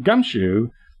in Gumshoe,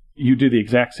 you do the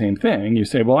exact same thing. You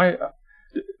say, well,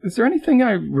 is there anything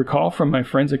I recall from my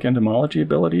forensic entomology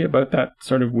ability about that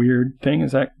sort of weird thing?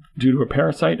 Is that due to a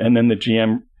parasite? And then the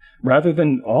GM, rather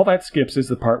than all that skips is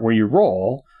the part where you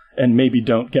roll and maybe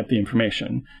don't get the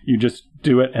information. You just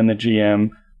do it, and the GM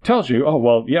tells you, oh,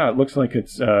 well, yeah, it looks like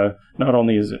it's not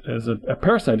only is a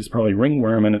parasite, it's probably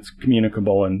ringworm, and it's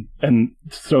communicable. And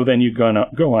so then you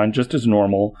go on just as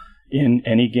normal in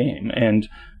any game. And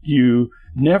you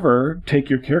never take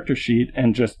your character sheet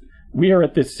and just, we are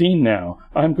at this scene now.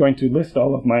 I'm going to list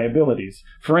all of my abilities.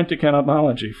 Forensic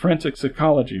entomology, forensic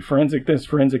psychology, forensic this,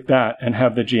 forensic that, and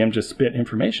have the GM just spit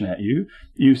information at you.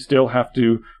 You still have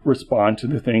to respond to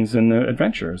the things in the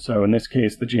adventure. So in this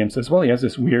case, the GM says, well, he has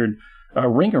this weird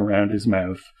ring around his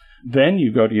mouth. Then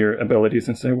you go to your abilities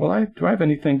and say, well, do I have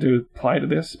anything to apply to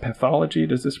this? Pathology,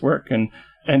 does this work?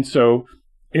 And so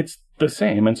it's the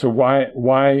same. And so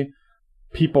why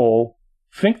people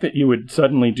think that you would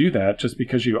suddenly do that just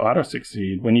because you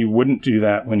auto-succeed when you wouldn't do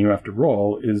that when you have to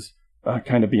roll is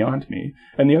kind of beyond me.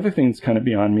 And the other thing that's kind of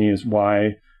beyond me is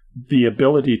why the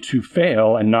ability to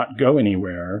fail and not go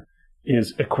anywhere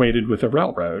is equated with a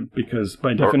railroad, because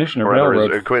by definition, a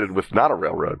railroad is equated with not a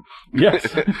railroad. Yes,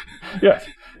 yes,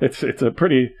 it's a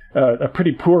pretty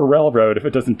poor railroad if it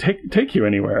doesn't take you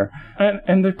anywhere.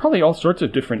 And there's probably all sorts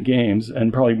of different games,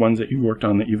 and probably ones that you've worked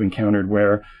on that you've encountered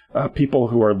where people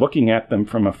who are looking at them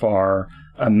from afar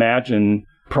imagine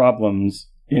problems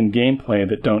in gameplay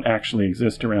that don't actually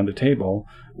exist around the table.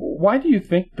 Why do you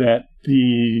think that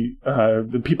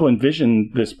the people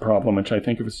envision this problem, which I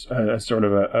think of as sort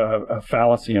of a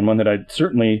fallacy, and one that I'd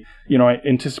certainly, I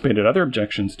anticipated other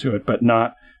objections to it, but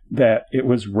not that it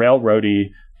was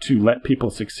railroady to let people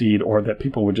succeed, or that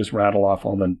people would just rattle off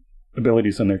all the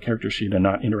abilities on their character sheet and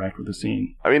not interact with the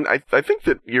scene. I mean, I think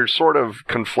that you're sort of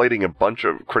conflating a bunch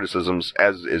of criticisms,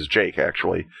 as is Jake,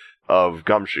 actually, of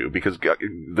Gumshoe, because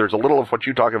there's a little of what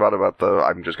you talk about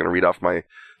I'm just going to read off my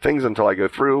things until I go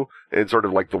through. It's sort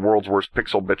of like the world's worst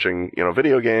pixel bitching,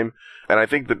 video game. And I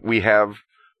think that we have,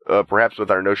 perhaps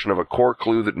with our notion of a core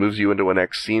clue that moves you into a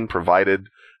next scene, provided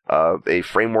a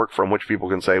framework from which people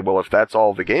can say, well, if that's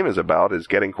all the game is about, is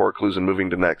getting core clues and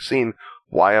moving to the next scene,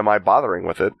 why am I bothering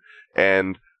with it?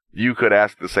 And you could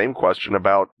ask the same question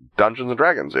about Dungeons and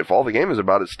Dragons. If all the game is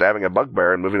about is stabbing a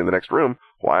bugbear and moving to the next room,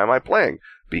 why am I playing?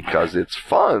 Because it's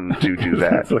fun to do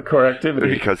that. It's the core activity.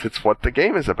 Because it's what the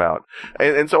game is about.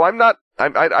 And so I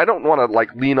don't want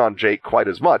to lean on Jake quite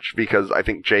as much, because I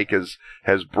think Jake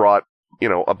has brought,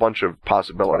 a bunch of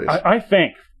possibilities. I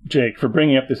thank Jake for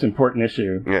bringing up this important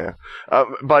issue. Yeah.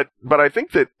 But I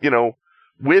think that,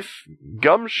 with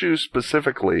Gumshoe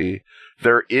specifically,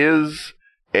 there is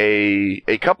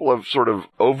a couple of sort of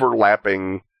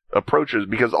overlapping approaches,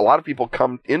 because a lot of people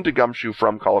come into Gumshoe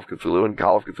from Call of Cthulhu, and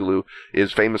Call of Cthulhu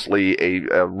is famously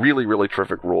a really, really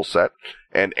terrific rule set,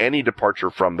 and any departure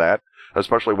from that,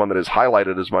 especially one that is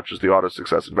highlighted as much as the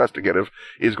auto-success investigative,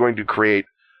 is going to create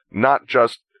not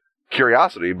just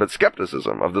curiosity, but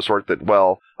skepticism of the sort that,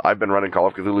 well, I've been running Call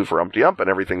of Cthulhu for umpty-ump, and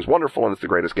everything's wonderful, and it's the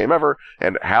greatest game ever,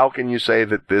 and how can you say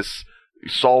that this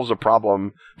solves a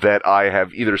problem that I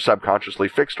have either subconsciously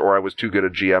fixed or I was too good a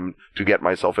GM to get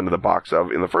myself into the box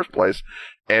of in the first place?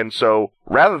 And so,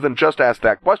 rather than just ask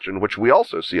that question, which we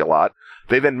also see a lot,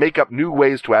 they then make up new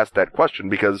ways to ask that question,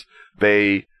 because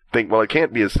they think, well, it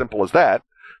can't be as simple as that.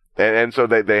 And so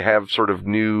they have sort of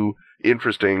new,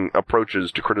 interesting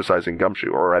approaches to criticizing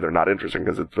Gumshoe, or rather not interesting,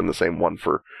 because it's been the same one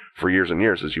for years and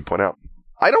years, as you point out.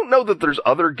 I don't know that there's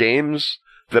other games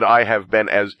that I have been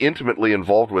as intimately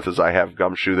involved with as I have,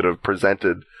 Gumshoe, that have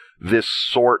presented this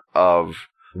sort of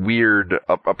weird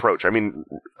approach. I mean,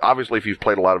 obviously, if you've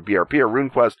played a lot of BRP or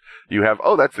RuneQuest, you have,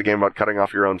 that's the game about cutting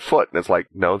off your own foot. And it's like,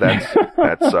 no, that's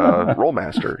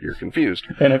Rollmaster. You're confused.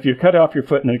 And if you cut off your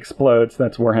foot and it explodes,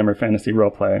 that's Warhammer Fantasy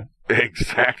Roleplay.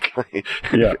 Exactly.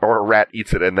 Yeah. Or a rat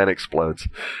eats it and then explodes.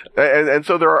 And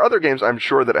so there are other games, I'm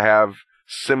sure, that have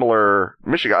similar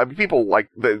Michigan. I mean, people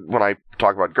when I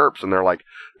talk about GURPS, and they're like,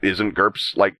 isn't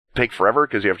GURPS take forever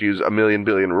because you have to use a million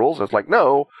billion rules? And it's like,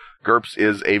 no, GURPS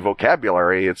is a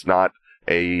vocabulary. It's not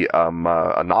a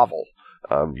novel.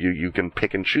 You can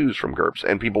pick and choose from GURPS,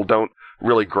 and people don't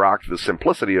really grok the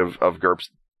simplicity of GURPS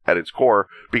at its core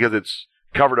because it's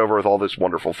covered over with all this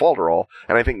wonderful folderol.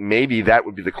 And I think maybe that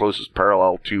would be the closest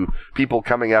parallel to people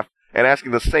coming up and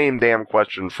asking the same damn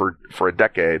question for a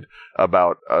decade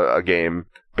about a game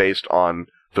based on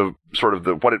the sort of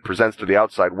what it presents to the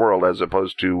outside world, as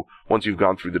opposed to once you've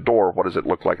gone through the door, what does it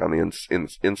look like on the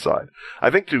inside? I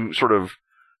think to sort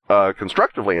of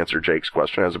constructively answer Jake's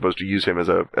question, as opposed to use him as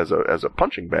a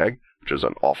punching bag, which is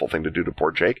an awful thing to do to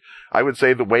poor Jake, I would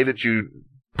say the way that you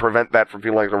prevent that from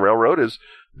feeling like a railroad is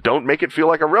don't make it feel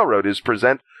like a railroad.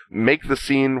 Make the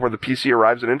scene where the PC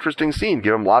arrives an interesting scene.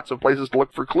 Give him lots of places to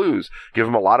look for clues. Give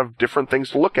him a lot of different things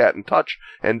to look at and touch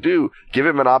and do. Give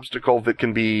him an obstacle that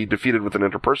can be defeated with an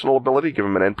interpersonal ability. Give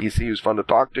him an NPC who's fun to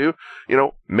talk to.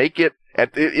 Make it,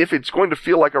 if it's going to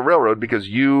feel like a railroad because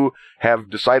you have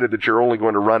decided that you're only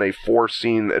going to run a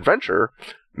 4-scene adventure,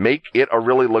 make it a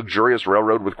really luxurious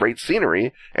railroad with great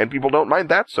scenery, and people don't mind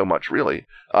that so much, really.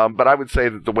 But I would say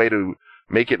that the way to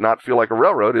make it not feel like a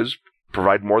railroad is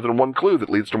provide more than one clue that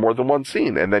leads to more than one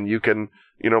scene, and then you can,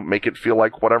 make it feel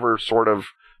like whatever sort of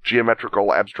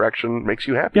geometrical abstraction makes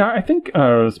you happy. Yeah, I think,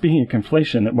 speaking of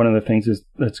conflation, that one of the things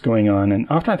that's going on, and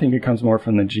often I think it comes more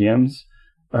from the GM's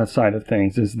side of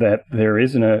things, is that there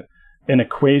is an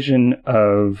equation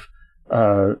of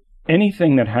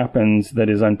anything that happens that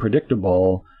is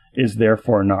unpredictable is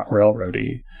therefore not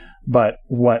railroady. But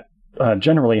what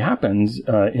generally happens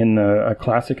in a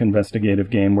classic investigative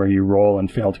game where you roll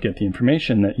and fail to get the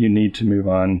information that you need to move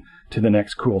on to the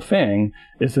next cool thing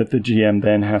is that the GM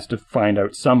then has to find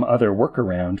out some other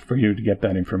workaround for you to get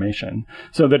that information.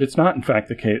 So that it's not, in fact,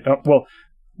 the case. Well,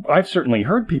 I've certainly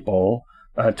heard people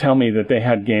tell me that they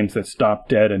had games that stopped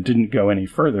dead and didn't go any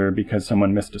further because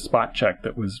someone missed a spot check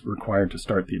that was required to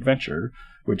start the adventure,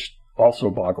 which also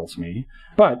boggles me.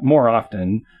 But more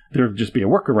often, there would just be a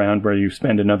workaround where you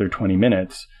spend another 20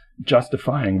 minutes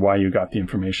justifying why you got the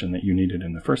information that you needed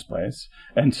in the first place.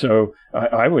 And so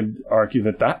I would argue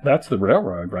that's the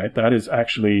railroad, right? That is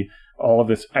actually all of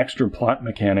this extra plot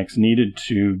mechanics needed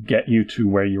to get you to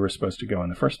where you were supposed to go in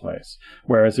the first place.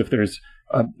 Whereas if there's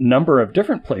a number of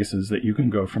different places that you can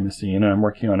go from a scene, and I'm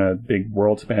working on a big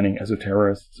world-spanning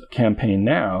Esoterrorists campaign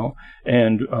now,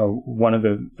 and one of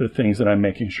the things that I'm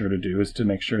making sure to do is to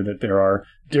make sure that there are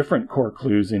different core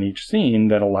clues in each scene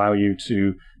that allow you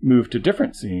to move to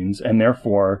different scenes, and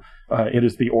therefore it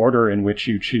is the order in which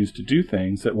you choose to do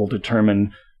things that will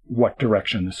determine what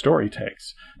direction the story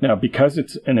takes. Now, because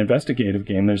it's an investigative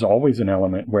game, there's always an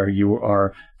element where you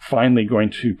are finally going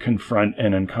to confront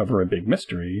and uncover a big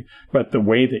mystery, but the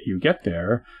way that you get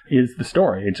there is the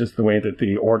story. It's just the way that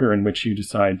the order in which you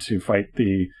decide to fight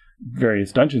the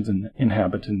various dungeons and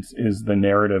inhabitants is the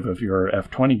narrative of your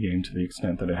F20 game to the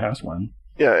extent that it has one.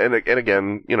 Yeah, and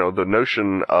again, the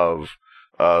notion of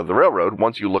the railroad,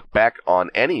 once you look back on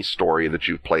any story that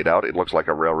you've played out, it looks like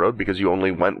a railroad because you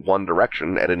only went one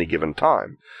direction at any given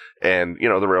time. And,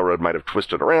 the railroad might have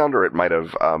twisted around, or it might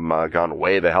have gone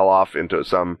way the hell off into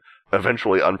some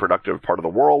eventually unproductive part of the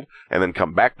world and then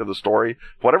come back to the story,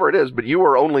 whatever it is, but you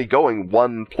are only going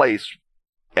one place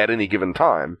at any given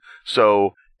time.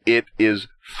 So it is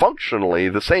functionally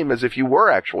the same as if you were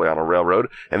actually on a railroad,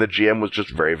 and the GM was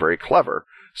just very, very clever.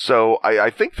 So I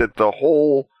think that the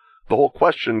whole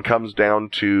question comes down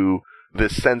to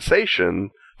this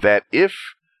sensation that if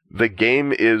the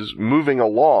game is moving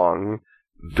along,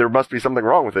 there must be something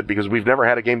wrong with it because we've never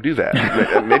had a game do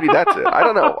that. Maybe that's it. I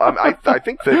don't know. I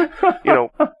think that,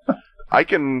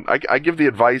 I give the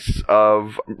advice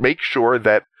of make sure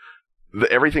that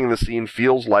everything in the scene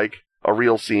feels like a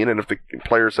real scene. And if the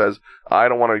player says, I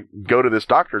don't want to go to this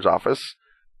doctor's office,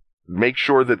 make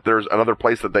sure that there's another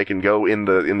place that they can go in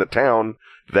the town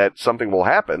that something will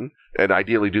happen, and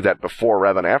ideally do that before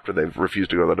rather than after they've refused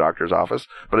to go to the doctor's office.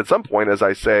 But at some point, as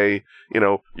I say,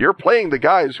 you're playing the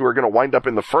guys who are going to wind up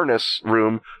in the furnace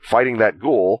room fighting that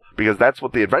ghoul, because that's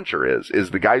what the adventure is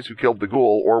the guys who killed the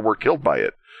ghoul or were killed by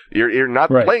it. You're not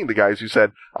Right. playing the guys who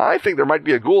said, I think there might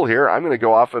be a ghoul here. I'm going to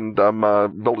go off and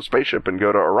build a spaceship and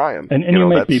go to Orion. And you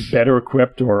might be better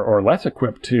equipped or less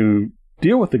equipped to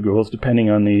deal with the ghouls depending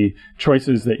on the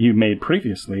choices that you made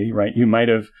previously, right? You might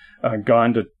have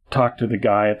gone to talk to the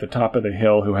guy at the top of the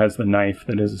hill who has the knife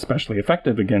that is especially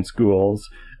effective against ghouls,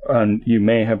 and you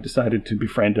may have decided to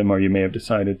befriend him, or you may have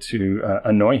decided to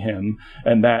annoy him,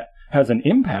 and that has an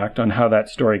impact on how that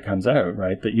story comes out,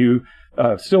 right? That you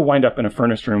still wind up in a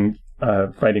furnace room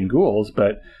fighting ghouls,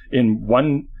 but in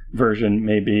one version,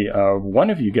 maybe one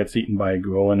of you gets eaten by a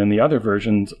ghoul, and in the other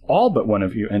versions, all but one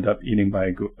of you end up eaten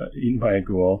by a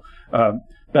ghoul.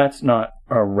 That's not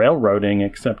railroading,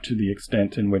 except to the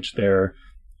extent in which there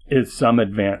is some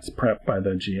advanced prep by the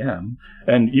GM.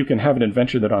 And you can have an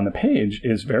adventure that on the page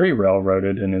is very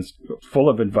railroaded and is full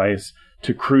of advice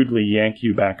to crudely yank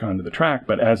you back onto the track.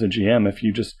 But as a GM, if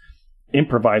you just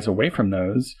improvise away from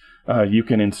those, you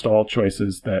can install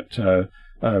choices that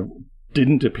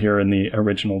didn't appear in the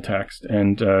original text.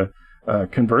 And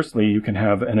conversely, you can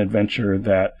have an adventure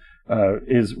that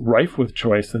is rife with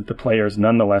choice that the players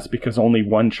nonetheless, because only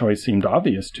one choice seemed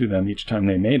obvious to them each time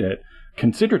they made it,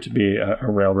 consider to be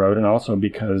a railroad. And also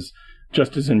because,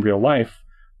 just as in real life,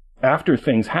 after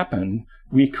things happen,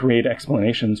 we create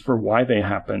explanations for why they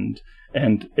happened,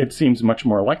 and it seems much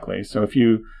more likely. So if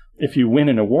you win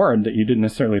an award that you didn't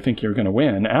necessarily think you were going to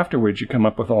win, afterwards you come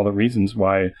up with all the reasons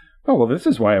why, oh, well, this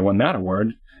is why I won that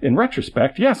award. In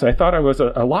retrospect, yes, I thought I was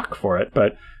a lock for it,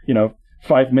 but,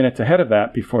 5 minutes ahead of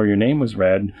that, before your name was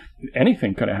read,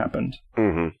 anything could have happened.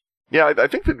 Mm-hmm. Yeah, I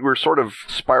think that we're sort of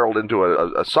spiraled into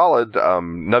a solid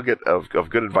nugget of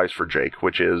good advice for Jake,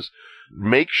 which is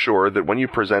make sure that when you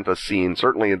present a scene,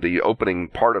 certainly in the opening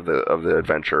part of the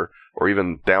adventure, or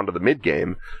even down to the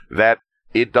mid-game, that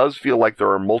it does feel like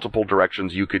there are multiple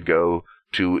directions you could go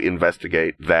to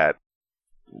investigate that,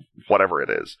 whatever it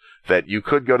is. That you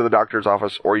could go to the doctor's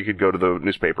office, or you could go to the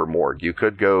newspaper morgue. You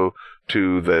could go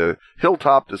to the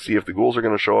hilltop to see if the ghouls are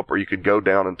going to show up, or you could go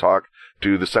down and talk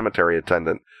to the cemetery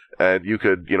attendant. And you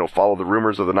could, follow the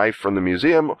rumors of the knife from the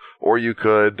museum, or you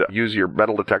could use your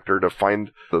metal detector to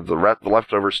find the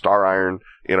leftover star iron,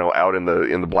 out in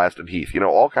the blasted heath.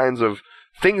 All kinds of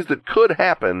things that could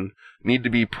happen need to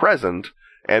be present,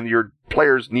 and your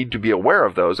players need to be aware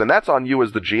of those. And that's on you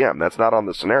as the GM. That's not on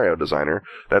the scenario designer.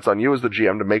 That's on you as the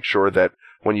GM to make sure that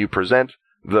when you present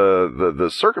the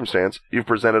circumstance, you've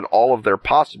presented all of their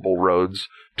possible roads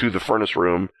to the furnace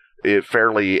room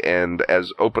fairly and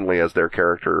as openly as their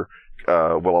character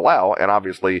will allow. And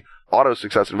obviously, auto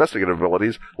success investigative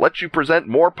abilities let you present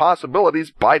more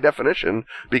possibilities by definition,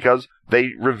 because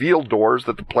they reveal doors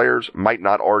that the players might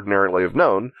not ordinarily have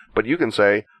known. But you can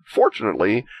say,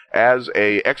 fortunately, as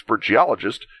a expert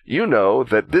geologist, you know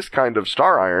that this kind of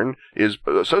star iron is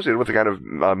associated with the kind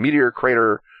of meteor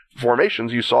crater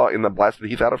formations you saw in the blasted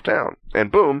heath out of town. And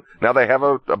boom, now they have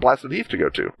a blasted heath to go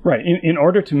to. Right. In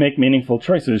order to make meaningful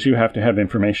choices, you have to have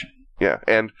information. Yeah,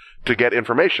 and to get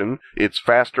information, it's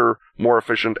faster, more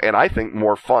efficient, and I think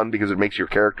more fun, because it makes your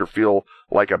character feel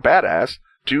like a badass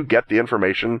to get the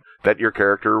information that your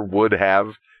character would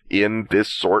have in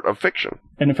this sort of fiction.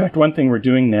 And in fact, one thing we're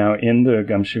doing now in the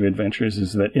Gumshoe Adventures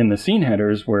is that in the scene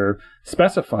headers, we're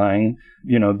specifying,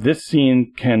 this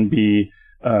scene could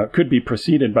be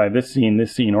preceded by this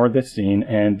scene, or this scene,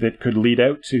 and it could lead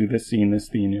out to this scene,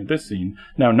 or this scene.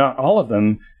 Now, not all of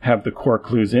them have the core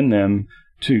clues in them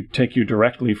to take you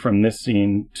directly from this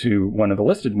scene to one of the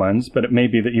listed ones, but it may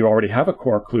be that you already have a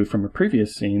core clue from a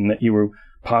previous scene that you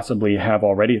possibly have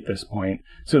already at this point,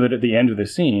 so that at the end of the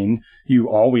scene, you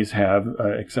always have,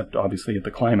 except obviously at the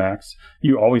climax,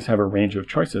 you always have a range of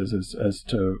choices as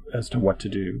to what to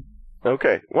do.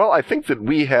 Okay. Well, I think that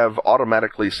we have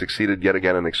automatically succeeded yet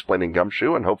again in explaining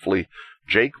Gumshoe, and hopefully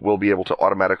Jake will be able to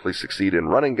automatically succeed in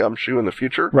running Gumshoe in the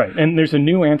future. Right. And there's a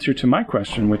new answer to my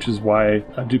question, which is why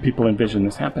do people envision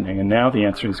this happening? And now the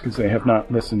answer is because they have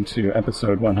not listened to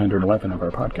episode 111 of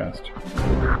our podcast.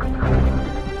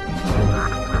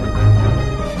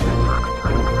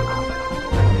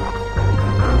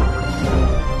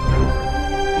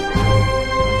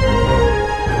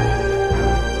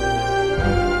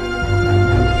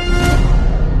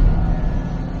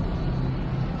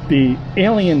 The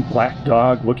alien black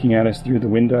dog looking at us through the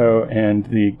window, and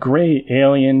the gray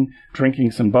alien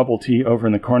drinking some bubble tea over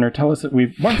in the corner tell us that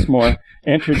we've once more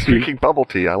entered Drinking bubble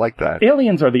tea, I like that.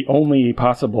 Aliens are the only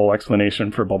possible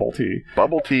explanation for bubble tea.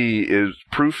 Bubble tea is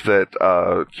proof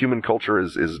that human culture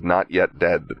is not yet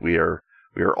dead, that we are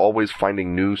always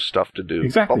finding new stuff to do.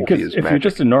 Exactly, because if you're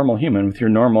just a normal human with your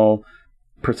normal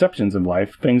perceptions of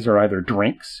life, things are either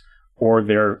drinks or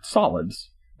they're solids.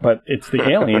 But it's the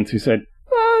aliens who said,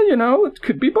 it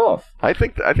could be both. I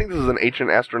think this is an ancient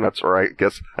astronauts, or I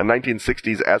guess a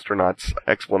 1960s astronauts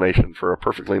explanation for a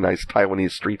perfectly nice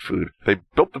Taiwanese street food. They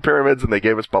built the pyramids and they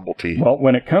gave us bubble tea. Well,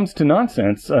 when it comes to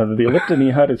nonsense, the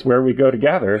Elliptini Hut is where we go to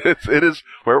gather. It is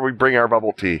where we bring our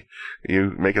bubble tea.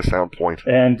 You make a sound point.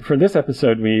 And for this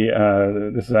episode,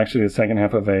 this is actually the second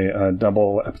half of a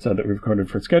double episode that we recorded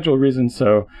for schedule reasons,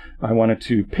 so I wanted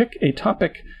to pick a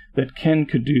topic that Ken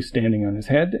could do standing on his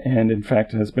head, and in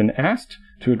fact has been asked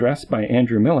to address by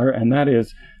Andrew Miller, and that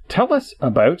is, tell us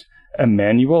about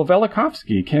Immanuel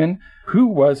Velikovsky. Ken, who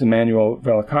was Immanuel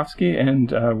Velikovsky,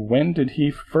 and when did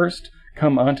he first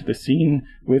come onto the scene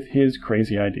with his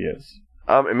crazy ideas?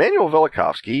 Immanuel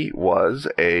Velikovsky was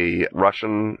a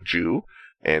Russian Jew,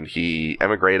 and he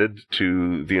emigrated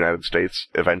to the United States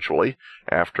eventually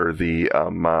after the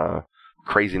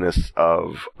craziness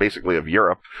of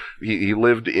Europe. He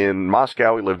lived in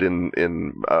Moscow. He lived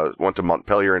went to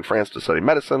Montpellier in France to study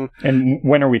medicine. And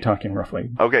when are we talking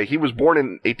roughly? Okay, he was born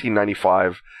in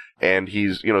 1895, and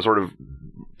he's sort of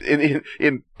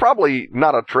in probably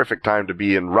not a terrific time to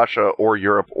be in Russia or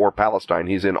Europe or Palestine.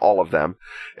 He's in all of them,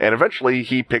 and eventually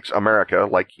he picks America,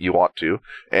 like you ought to,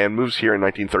 and moves here in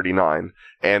 1939.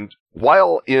 And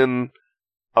while in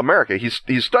America, he's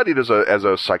studied as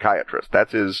a psychiatrist.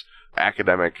 That's his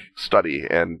academic study,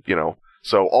 and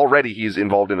so already he's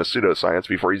involved in a pseudoscience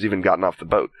before he's even gotten off the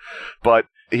boat. But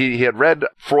he had read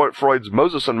Freud's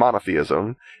Moses and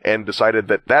Monotheism and decided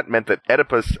that meant that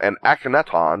Oedipus and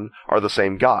Akhenaton are the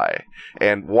same guy,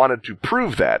 and wanted to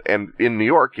prove that. And in New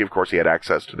York, of course, he had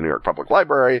access to the New York Public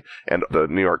Library and the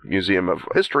New York Museum of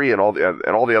History and all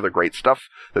the other great stuff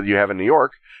that you have in New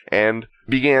York, and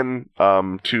began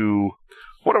to...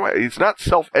 It's not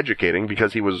self-educating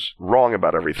because he was wrong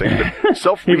about everything, but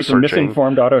self-researching. He was a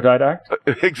misinformed autodidact?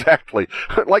 Exactly.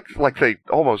 Like they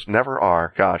almost never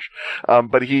are, gosh.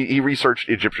 But he researched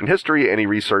Egyptian history, and he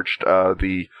researched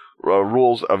the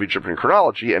rules of Egyptian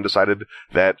chronology, and decided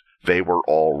that they were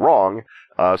all wrong,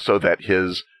 so that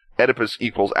his Oedipus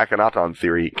equals Akhenaton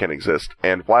theory can exist.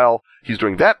 And while he's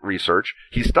doing that research,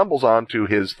 he stumbles onto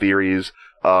his theories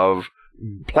of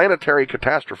planetary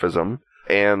catastrophism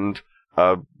and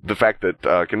the fact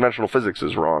that conventional physics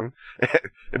is wrong,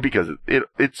 because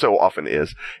it so often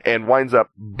is, and winds up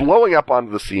blowing up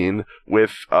onto the scene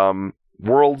with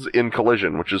Worlds in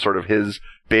Collision, which is sort of his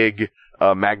big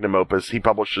magnum opus. He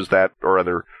publishes that, or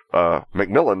rather,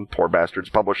 Macmillan, poor bastards,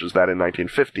 publishes that in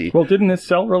 1950. Well, didn't this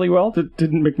sell really well?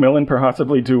 Didn't Macmillan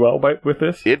possibly do well with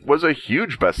this? It was a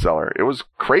huge bestseller. It was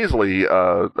crazily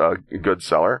a good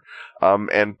seller.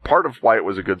 And part of why it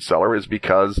was a good seller is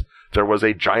because there was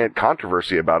a giant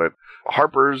controversy about it.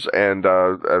 Harper's and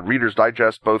Reader's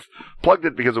Digest both plugged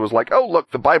it because it was like, oh,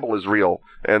 look, the Bible is real,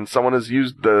 and someone has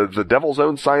used the devil's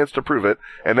own science to prove it.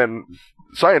 And then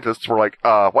scientists were like,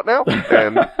 what now?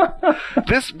 And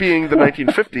this being the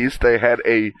 1950s, they had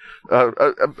a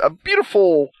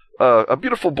beautiful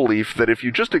belief that if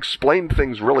you just explained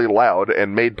things really loud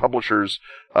and made publishers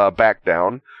back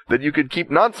down, that you could keep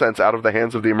nonsense out of the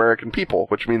hands of the American people,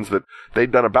 which means that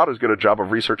they'd done about as good a job of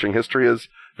researching history as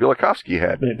Velikovsky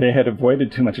had. They had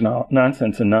avoided too much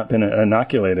nonsense and not been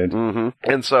inoculated. Mm-hmm.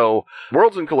 And so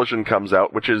Worlds in Collision comes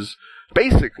out, which is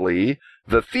basically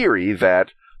the theory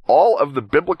that all of the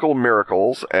biblical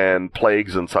miracles and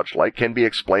plagues and such like can be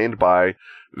explained by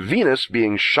Venus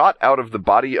being shot out of the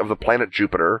body of the planet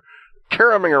Jupiter,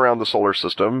 caroming around the solar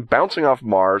system, bouncing off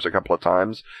Mars a couple of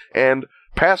times, and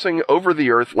passing over the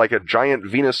Earth like a giant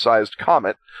Venus-sized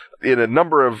comet in a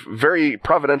number of very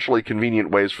providentially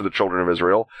convenient ways for the children of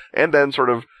Israel, and then sort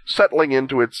of settling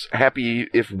into its happy,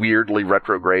 if weirdly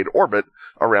retrograde, orbit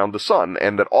around the sun,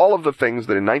 and that all of the things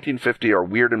that in 1950 are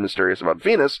weird and mysterious about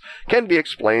Venus can be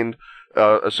explained,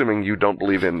 assuming you don't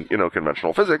believe in,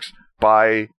 conventional physics,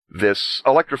 by this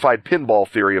electrified pinball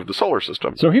theory of the solar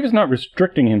system. So he was not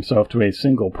restricting himself to a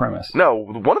single premise. No,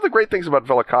 one of the great things about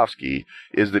Velikovsky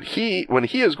is that when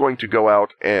he is going to go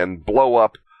out and blow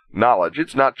up knowledge,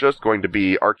 it's not just going to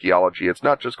be archaeology, it's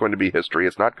not just going to be history,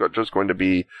 it's not just going to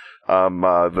be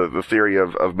the theory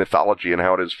of mythology and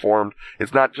how it is formed,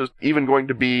 it's not just even going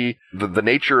to be the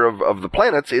nature of the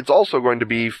planets, it's also going to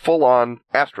be full-on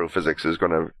astrophysics is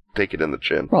going to take it in the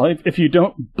chin. Well, if you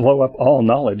don't blow up all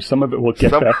knowledge, some of it will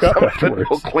get back up afterwards. Some of it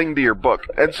will cling to your book.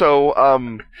 And so,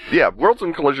 Worlds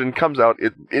in Collision comes out,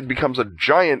 it becomes a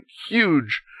giant,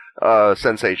 huge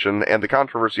sensation, and the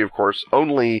controversy, of course,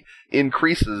 only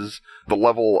increases the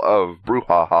level of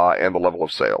brouhaha and the level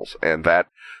of sales. And that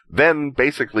then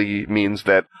basically means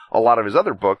that a lot of his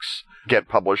other books get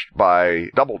published by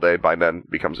Doubleday, by then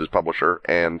becomes his publisher,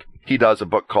 and he does a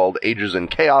book called Ages in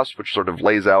Chaos, which sort of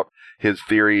lays out his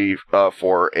theory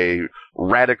for a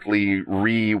radically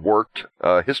reworked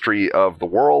history of the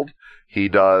world. He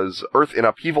does Earth in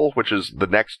Upheaval, which is the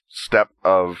next step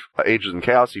of Ages in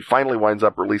Chaos. He finally winds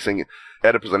up releasing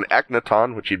Oedipus and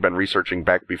Akhenaton, which he'd been researching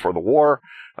back before the war.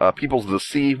 Peoples of the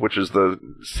Sea, which is the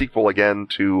sequel again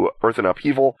to Earth in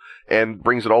Upheaval, and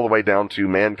brings it all the way down to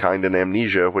Mankind and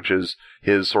Amnesia, which is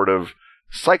his sort of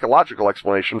psychological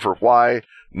explanation for why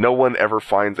no one ever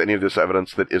finds any of this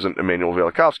evidence that isn't Immanuel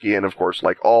Velikovsky. And of course,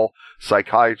 like all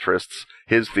psychiatrists,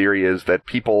 his theory is that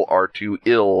people are too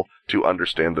ill to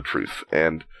understand the truth.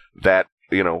 And that,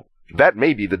 that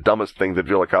may be the dumbest thing that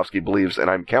Velikovsky believes, and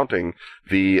I'm counting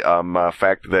the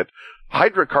fact that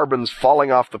hydrocarbons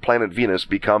falling off the planet Venus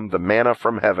become the manna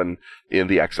from heaven in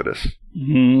the Exodus.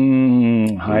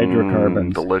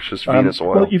 Hydrocarbons. Delicious Venus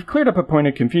oil. Well, you've cleared up a point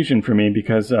of confusion for me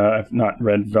because I've not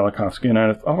read Velikovsky, and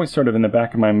I've always sort of in the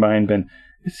back of my mind been,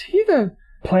 is he the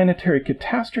planetary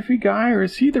catastrophe guy, or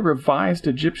is he the revised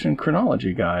Egyptian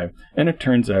chronology guy? And it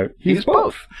turns out he's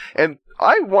both. And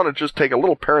I want to just take a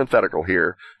little parenthetical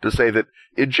here to say that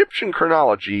Egyptian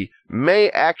chronology may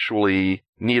actually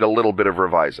need a little bit of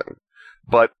revising.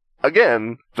 But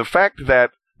again, the fact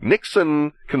that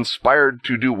Nixon conspired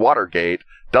to do Watergate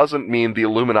doesn't mean the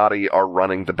Illuminati are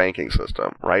running the banking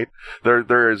system, right?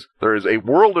 There is a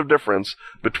world of difference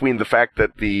between the fact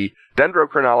that the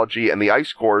dendrochronology and the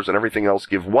ice cores and everything else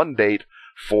give one date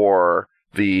for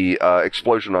the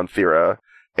explosion on Thera,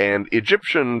 and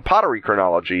Egyptian pottery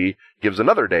chronology gives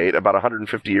another date about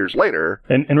 150 years later.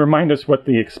 And remind us what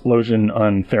the explosion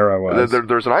on Thera was.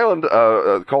 There's an island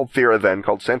called Thera then,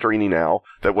 called Santorini now,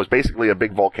 that was basically a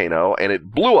big volcano, and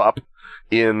it blew up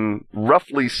in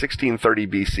roughly 1630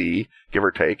 BC, give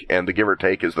or take, and the give or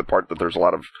take is the part that there's a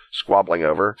lot of squabbling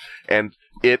over, and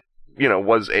it,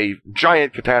 was a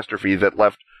giant catastrophe that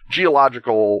left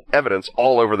geological evidence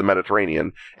all over the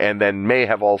Mediterranean, and then may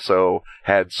have also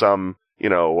had some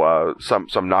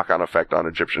some knock-on effect on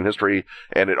Egyptian history,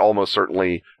 and it almost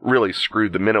certainly really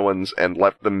screwed the Minoans and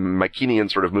left the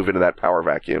Mycenaeans sort of move into that power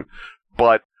vacuum.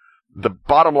 But the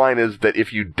bottom line is that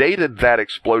if you dated that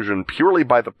explosion purely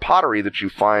by the pottery that you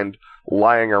find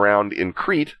lying around in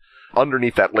Crete,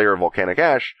 underneath that layer of volcanic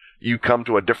ash, you come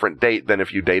to a different date than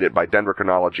if you date it by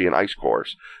dendrochronology and ice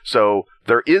cores. So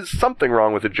there is something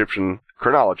wrong with Egyptian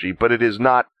chronology, but it is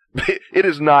not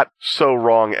so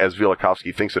wrong as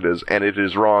Velikovsky thinks it is, and it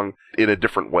is wrong in a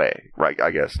different way, right?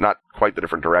 I guess not quite the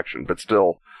different direction, but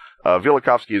still,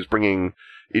 Velikovsky is bringing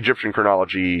Egyptian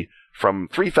chronology from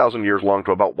 3,000 years long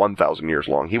to about 1,000 years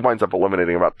long. He winds up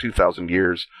eliminating about 2,000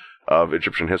 years of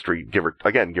Egyptian history, give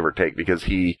or take, because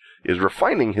he is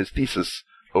refining his thesis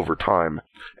over time.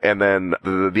 And then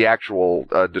the actual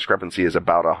discrepancy is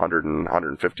about 100 and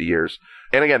 150 years.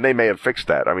 And again, they may have fixed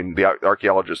that. I mean, the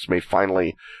archaeologists may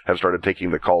finally have started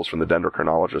taking the calls from the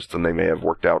dendrochronologists, and they may have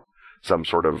worked out some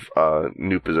sort of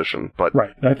new position. But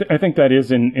right. I think that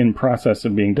is in process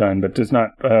of being done, but does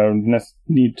not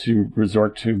need to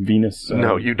resort to Venus.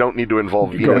 No, you don't need to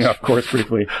involve Venus going off course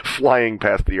briefly, flying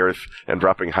past the Earth and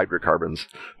dropping hydrocarbons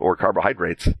or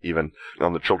carbohydrates even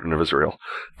on the children of Israel.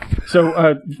 So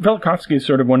Velikovsky is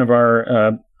sort of one of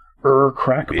our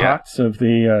crackpots of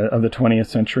the 20th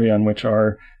century, on which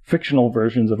our fictional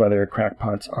versions of other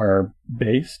crackpots are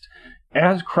based.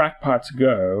 As crackpots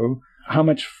go, how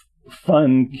much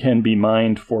fun can be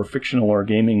mined for fictional or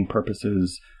gaming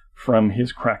purposes from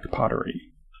his cracked pottery?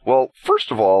 Well,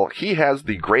 first of all, he has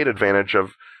the great advantage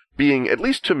of being, at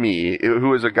least to me,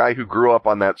 who is a guy who grew up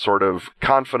on that sort of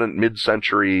confident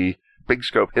mid-century big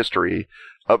scope history,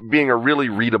 of being a really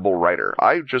readable writer.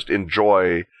 I just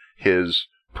enjoy his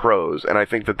prose, and I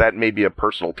think that may be a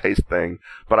personal taste thing,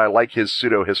 but I like his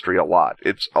pseudo-history a lot.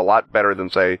 It's a lot better than,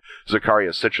 say, Zecharia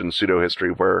Sitchin's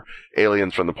pseudo-history, where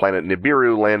aliens from the planet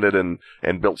Nibiru landed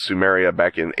and built Sumeria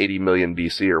back in 80 million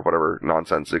BC, or whatever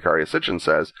nonsense Zecharia Sitchin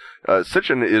says.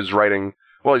 Sitchin is writing,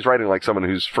 well, he's writing like someone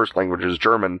whose first language is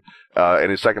German, and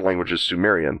his second language is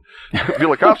Sumerian.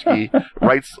 Velikovsky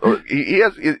writes,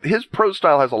 his prose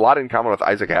style has a lot in common with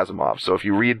Isaac Asimov. So if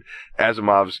you read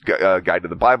Asimov's Guide to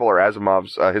the Bible or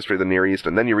Asimov's History of the Near East,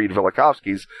 and then you read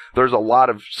Velikovsky's, there's a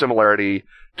lot of similarity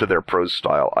to their prose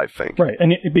style, I think. Right,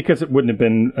 and because it wouldn't have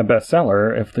been a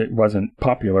bestseller if it wasn't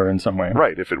popular in some way.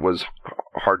 Right, if it was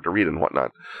hard to read and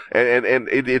whatnot. And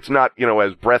it's not,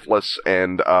 as breathless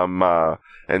and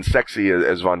sexy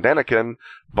as Von Däniken,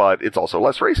 but it's also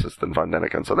less racist than Von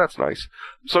Däniken, so that's nice.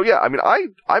 So yeah, I mean,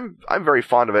 I'm very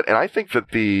fond of it, and I think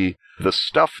that the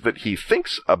stuff that he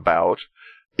thinks about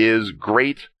is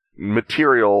great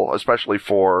material, especially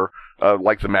for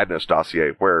like the Madness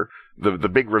dossier, where the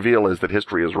big reveal is that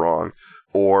history is wrong,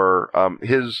 or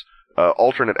his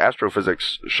alternate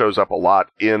astrophysics shows up a lot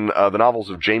in the novels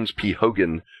of James P.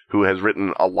 Hogan, who has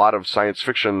written a lot of science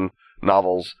fiction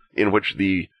novels in which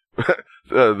the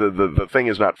the thing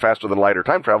is not faster than light or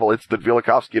time travel, it's that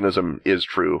Velikovskianism is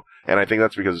true. And I think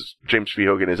that's because James P.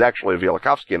 Hogan is actually a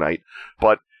Velikovskianite.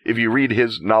 But if you read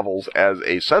his novels as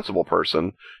a sensible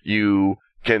person, you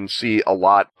can see a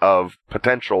lot of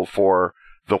potential for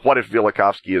the what if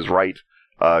Velikovsky is right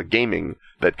gaming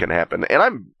that can happen.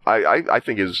 And I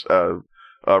think his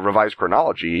revised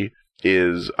chronology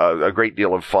is a great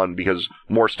deal of fun because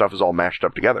more stuff is all mashed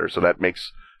up together, so that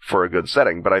makes for a good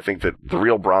setting. But I think that the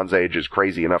real Bronze Age is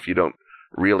crazy enough. You don't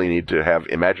really need to have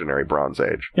imaginary Bronze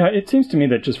Age. Yeah, it seems to me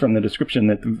that just from the description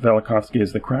that Velikovsky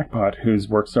is the crackpot whose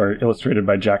works are illustrated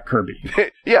by Jack Kirby.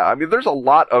 Yeah, I mean, there's a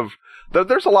lot of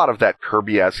that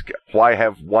Kirby-esque, why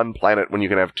have one planet when you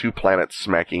can have two planets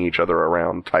smacking each other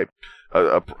around type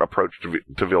approach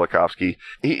to Velikovsky.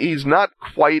 He's not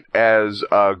quite as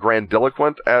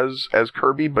grandiloquent as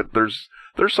Kirby, but there's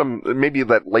some, maybe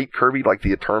that late Kirby, like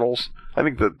the Eternals. I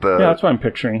think that yeah, that's what I'm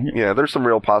picturing. Yeah, there's some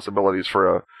real possibilities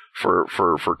for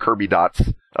Kirby dots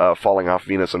falling off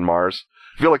Venus and Mars.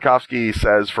 Velikovsky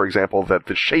says, for example, that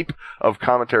the shape of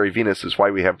cometary Venus is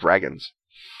why we have dragons,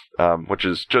 which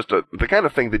is just the kind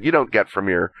of thing that you don't get from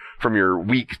your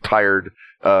weak, tired,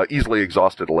 easily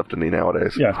exhausted Elliptony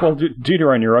nowadays. Yeah, well, due to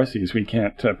our neuroses, we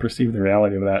can't perceive the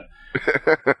reality of that.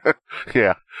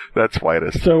 Yeah, that's why it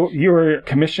is. So you were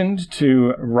commissioned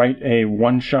to write a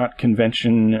one-shot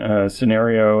convention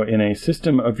scenario in a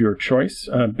system of your choice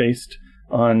based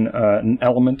on an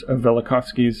element of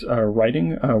Velikovsky's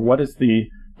writing. What is the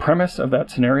premise of that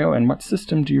scenario, and what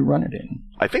system do you run it in?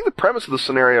 I think the premise of the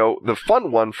scenario, the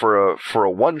fun one for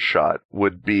a one-shot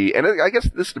would be, and I guess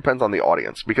this depends on the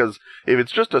audience, because if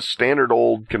it's just a standard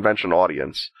old convention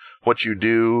audience, what you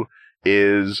do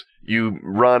is you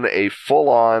run a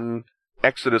full-on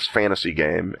Exodus fantasy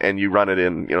game, and you run it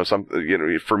in,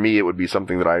 for me it would be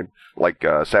something that I, like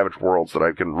Savage Worlds, that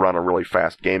I can run a really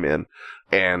fast game in,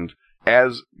 and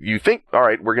as you think, all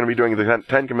right, we're going to be doing the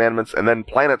Ten Commandments, and then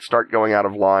planets start going out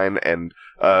of line, and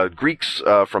Greeks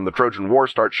from the Trojan War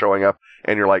start showing up,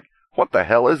 and you're like, what the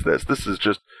hell is this? This is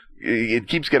just, it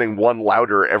keeps getting one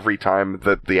louder every time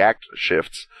that the act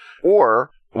shifts. Or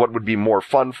what would be more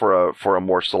fun for a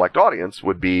more select audience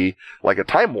would be like a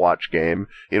time watch game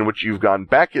in which you've gone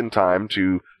back in time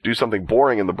to do something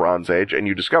boring in the Bronze Age, and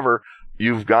you discover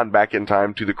you've gone back in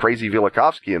time to the crazy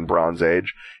Velikovskyan Bronze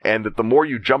Age, and that the more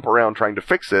you jump around trying to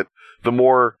fix it, the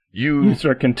more you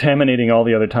start contaminating all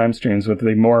the other time streams with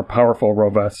the more powerful,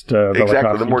 robust Velikovsky.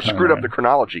 Exactly, the more screwed up the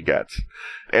chronology gets.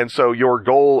 And so your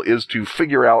goal is to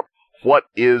figure out what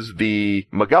is the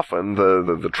MacGuffin,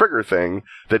 the trigger thing,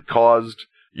 that caused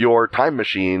your time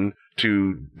machine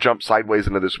to jump sideways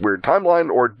into this weird timeline,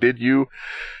 or did you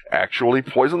actually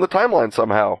poison the timeline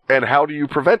somehow? And how do you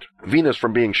prevent Venus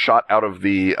from being shot out of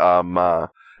the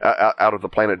out of the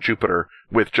planet Jupiter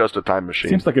with just a time machine?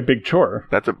 Seems like a big chore.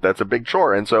 That's a big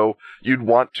chore, and so you'd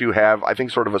want to have, I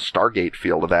think, sort of a Stargate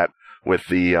feel to that with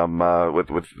the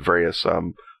with various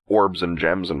orbs and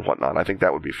gems and whatnot. I think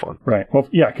that would be fun. Right. Well,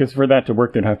 yeah, because for that to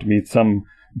work, there'd have to be some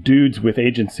dudes with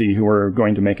agency who are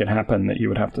going to make it happen that you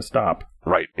would have to stop.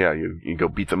 Right. Yeah, you go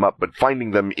beat them up, but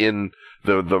finding them in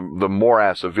the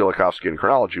morass of Velikovskyan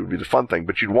chronology would be the fun thing.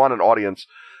 But you'd want an audience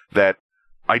that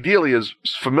ideally is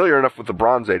familiar enough with the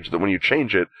Bronze Age that when you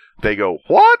change it, they go,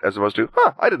 "What?" as opposed to,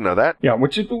 "Huh, I didn't know that." Yeah,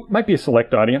 which might be a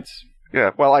select audience.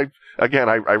 Yeah, well, I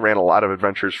ran a lot of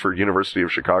adventures for University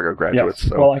of Chicago graduates. Yes.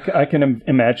 So. Well, I can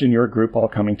imagine your group all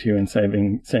coming to you and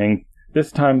saying,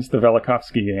 "This time's the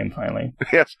Velikovsky game, finally."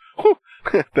 Yes. Whew.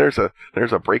 There's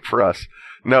a break for us.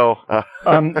 No.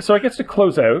 So I guess to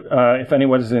close out, if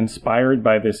anyone is inspired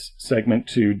by this segment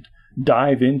to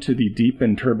dive into the deep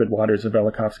and turbid waters of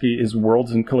Velikovsky, is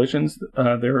Worlds and Collisions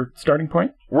their starting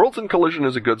point? Worlds and Collision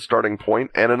is a good starting point,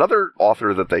 and another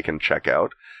author that they can check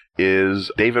out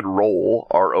is David Rohl,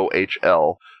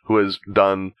 R-O-H-L, who has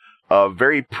done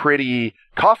very pretty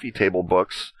coffee table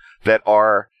books that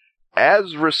are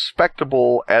as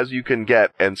respectable as you can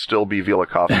get and still be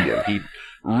Velikovskyan. He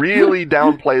really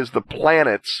downplays the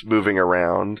planets moving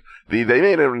around. They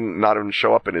may not even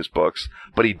show up in his books,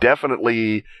 but he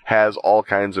definitely has all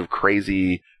kinds of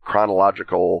crazy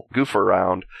chronological goof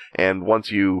around. And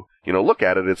once you look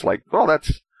at it, it's like, oh,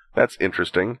 that's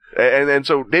interesting. And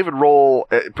so David Rohl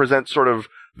presents sort of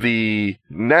the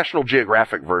National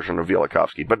Geographic version of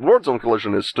Velikovsky, but Worlds and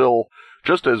Collision is still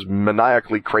just as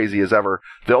maniacally crazy as ever.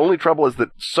 The only trouble is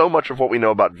that so much of what we know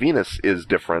about Venus is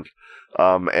different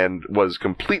and was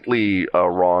completely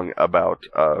wrong about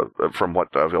from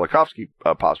what Velikovsky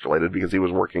postulated, because he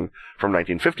was working from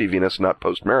 1950 Venus, not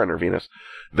post-Mariner Venus,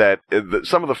 that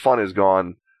some of the fun is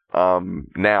gone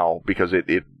now, because it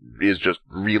is just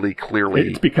really clearly...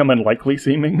 It's become unlikely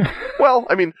seeming. Well,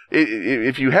 I mean,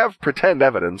 if you have pretend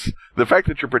evidence, the fact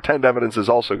that your pretend evidence is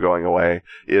also going away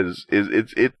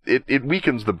it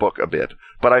weakens the book a bit.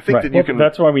 But I think that you can...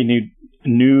 That's why we need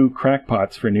new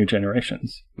crackpots for new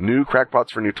generations. New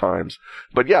crackpots for new times.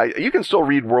 But yeah, you can still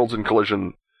read Worlds in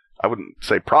Collision, I wouldn't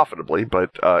say profitably,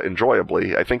 but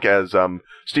enjoyably. I think, as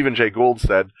Stephen Jay Gould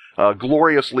said,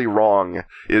 gloriously wrong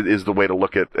is the way to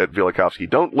look at Velikovsky.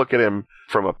 Don't look at him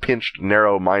from a pinched,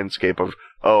 narrow mindscape of,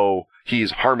 oh,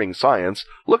 he's harming science.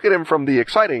 Look at him from the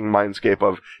exciting mindscape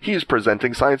of, he's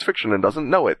presenting science fiction and doesn't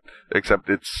know it, except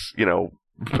it's,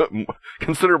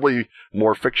 considerably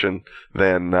more fiction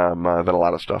than a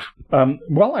lot of stuff.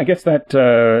 Well, I guess that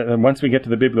once we get to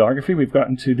the bibliography, we've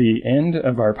gotten to the end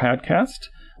of our podcast.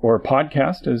 Or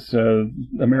podcast, as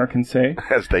Americans say.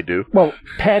 As they do. Well,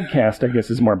 padcast, I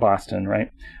guess, is more Boston,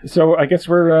 right? So I guess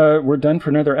we're done for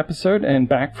another episode and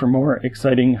back for more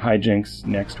exciting hijinks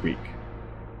next week.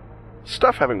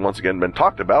 Stuff having once again been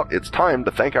talked about, it's time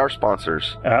to thank our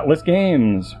sponsors. Atlas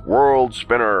Games. World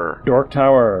Spinner. Dork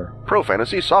Tower. Pro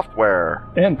Fantasy Software.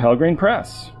 And Pelgrane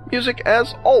Press. Music,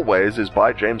 as always, is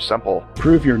by James Semple.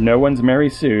 Prove you're no one's Mary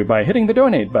Sue by hitting the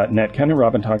donate button at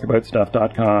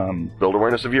KenandRobinTalkAboutStuff.com. Build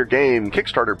awareness of your game,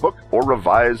 Kickstarter book, or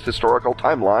revised historical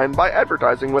timeline by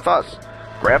advertising with us.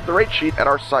 Grab the rate sheet at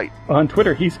our site. On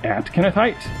Twitter, he's at Kenneth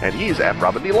Hite. And he's at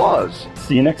Robin D. Laws.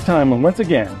 See you next time, and once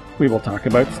again, we will talk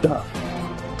about stuff.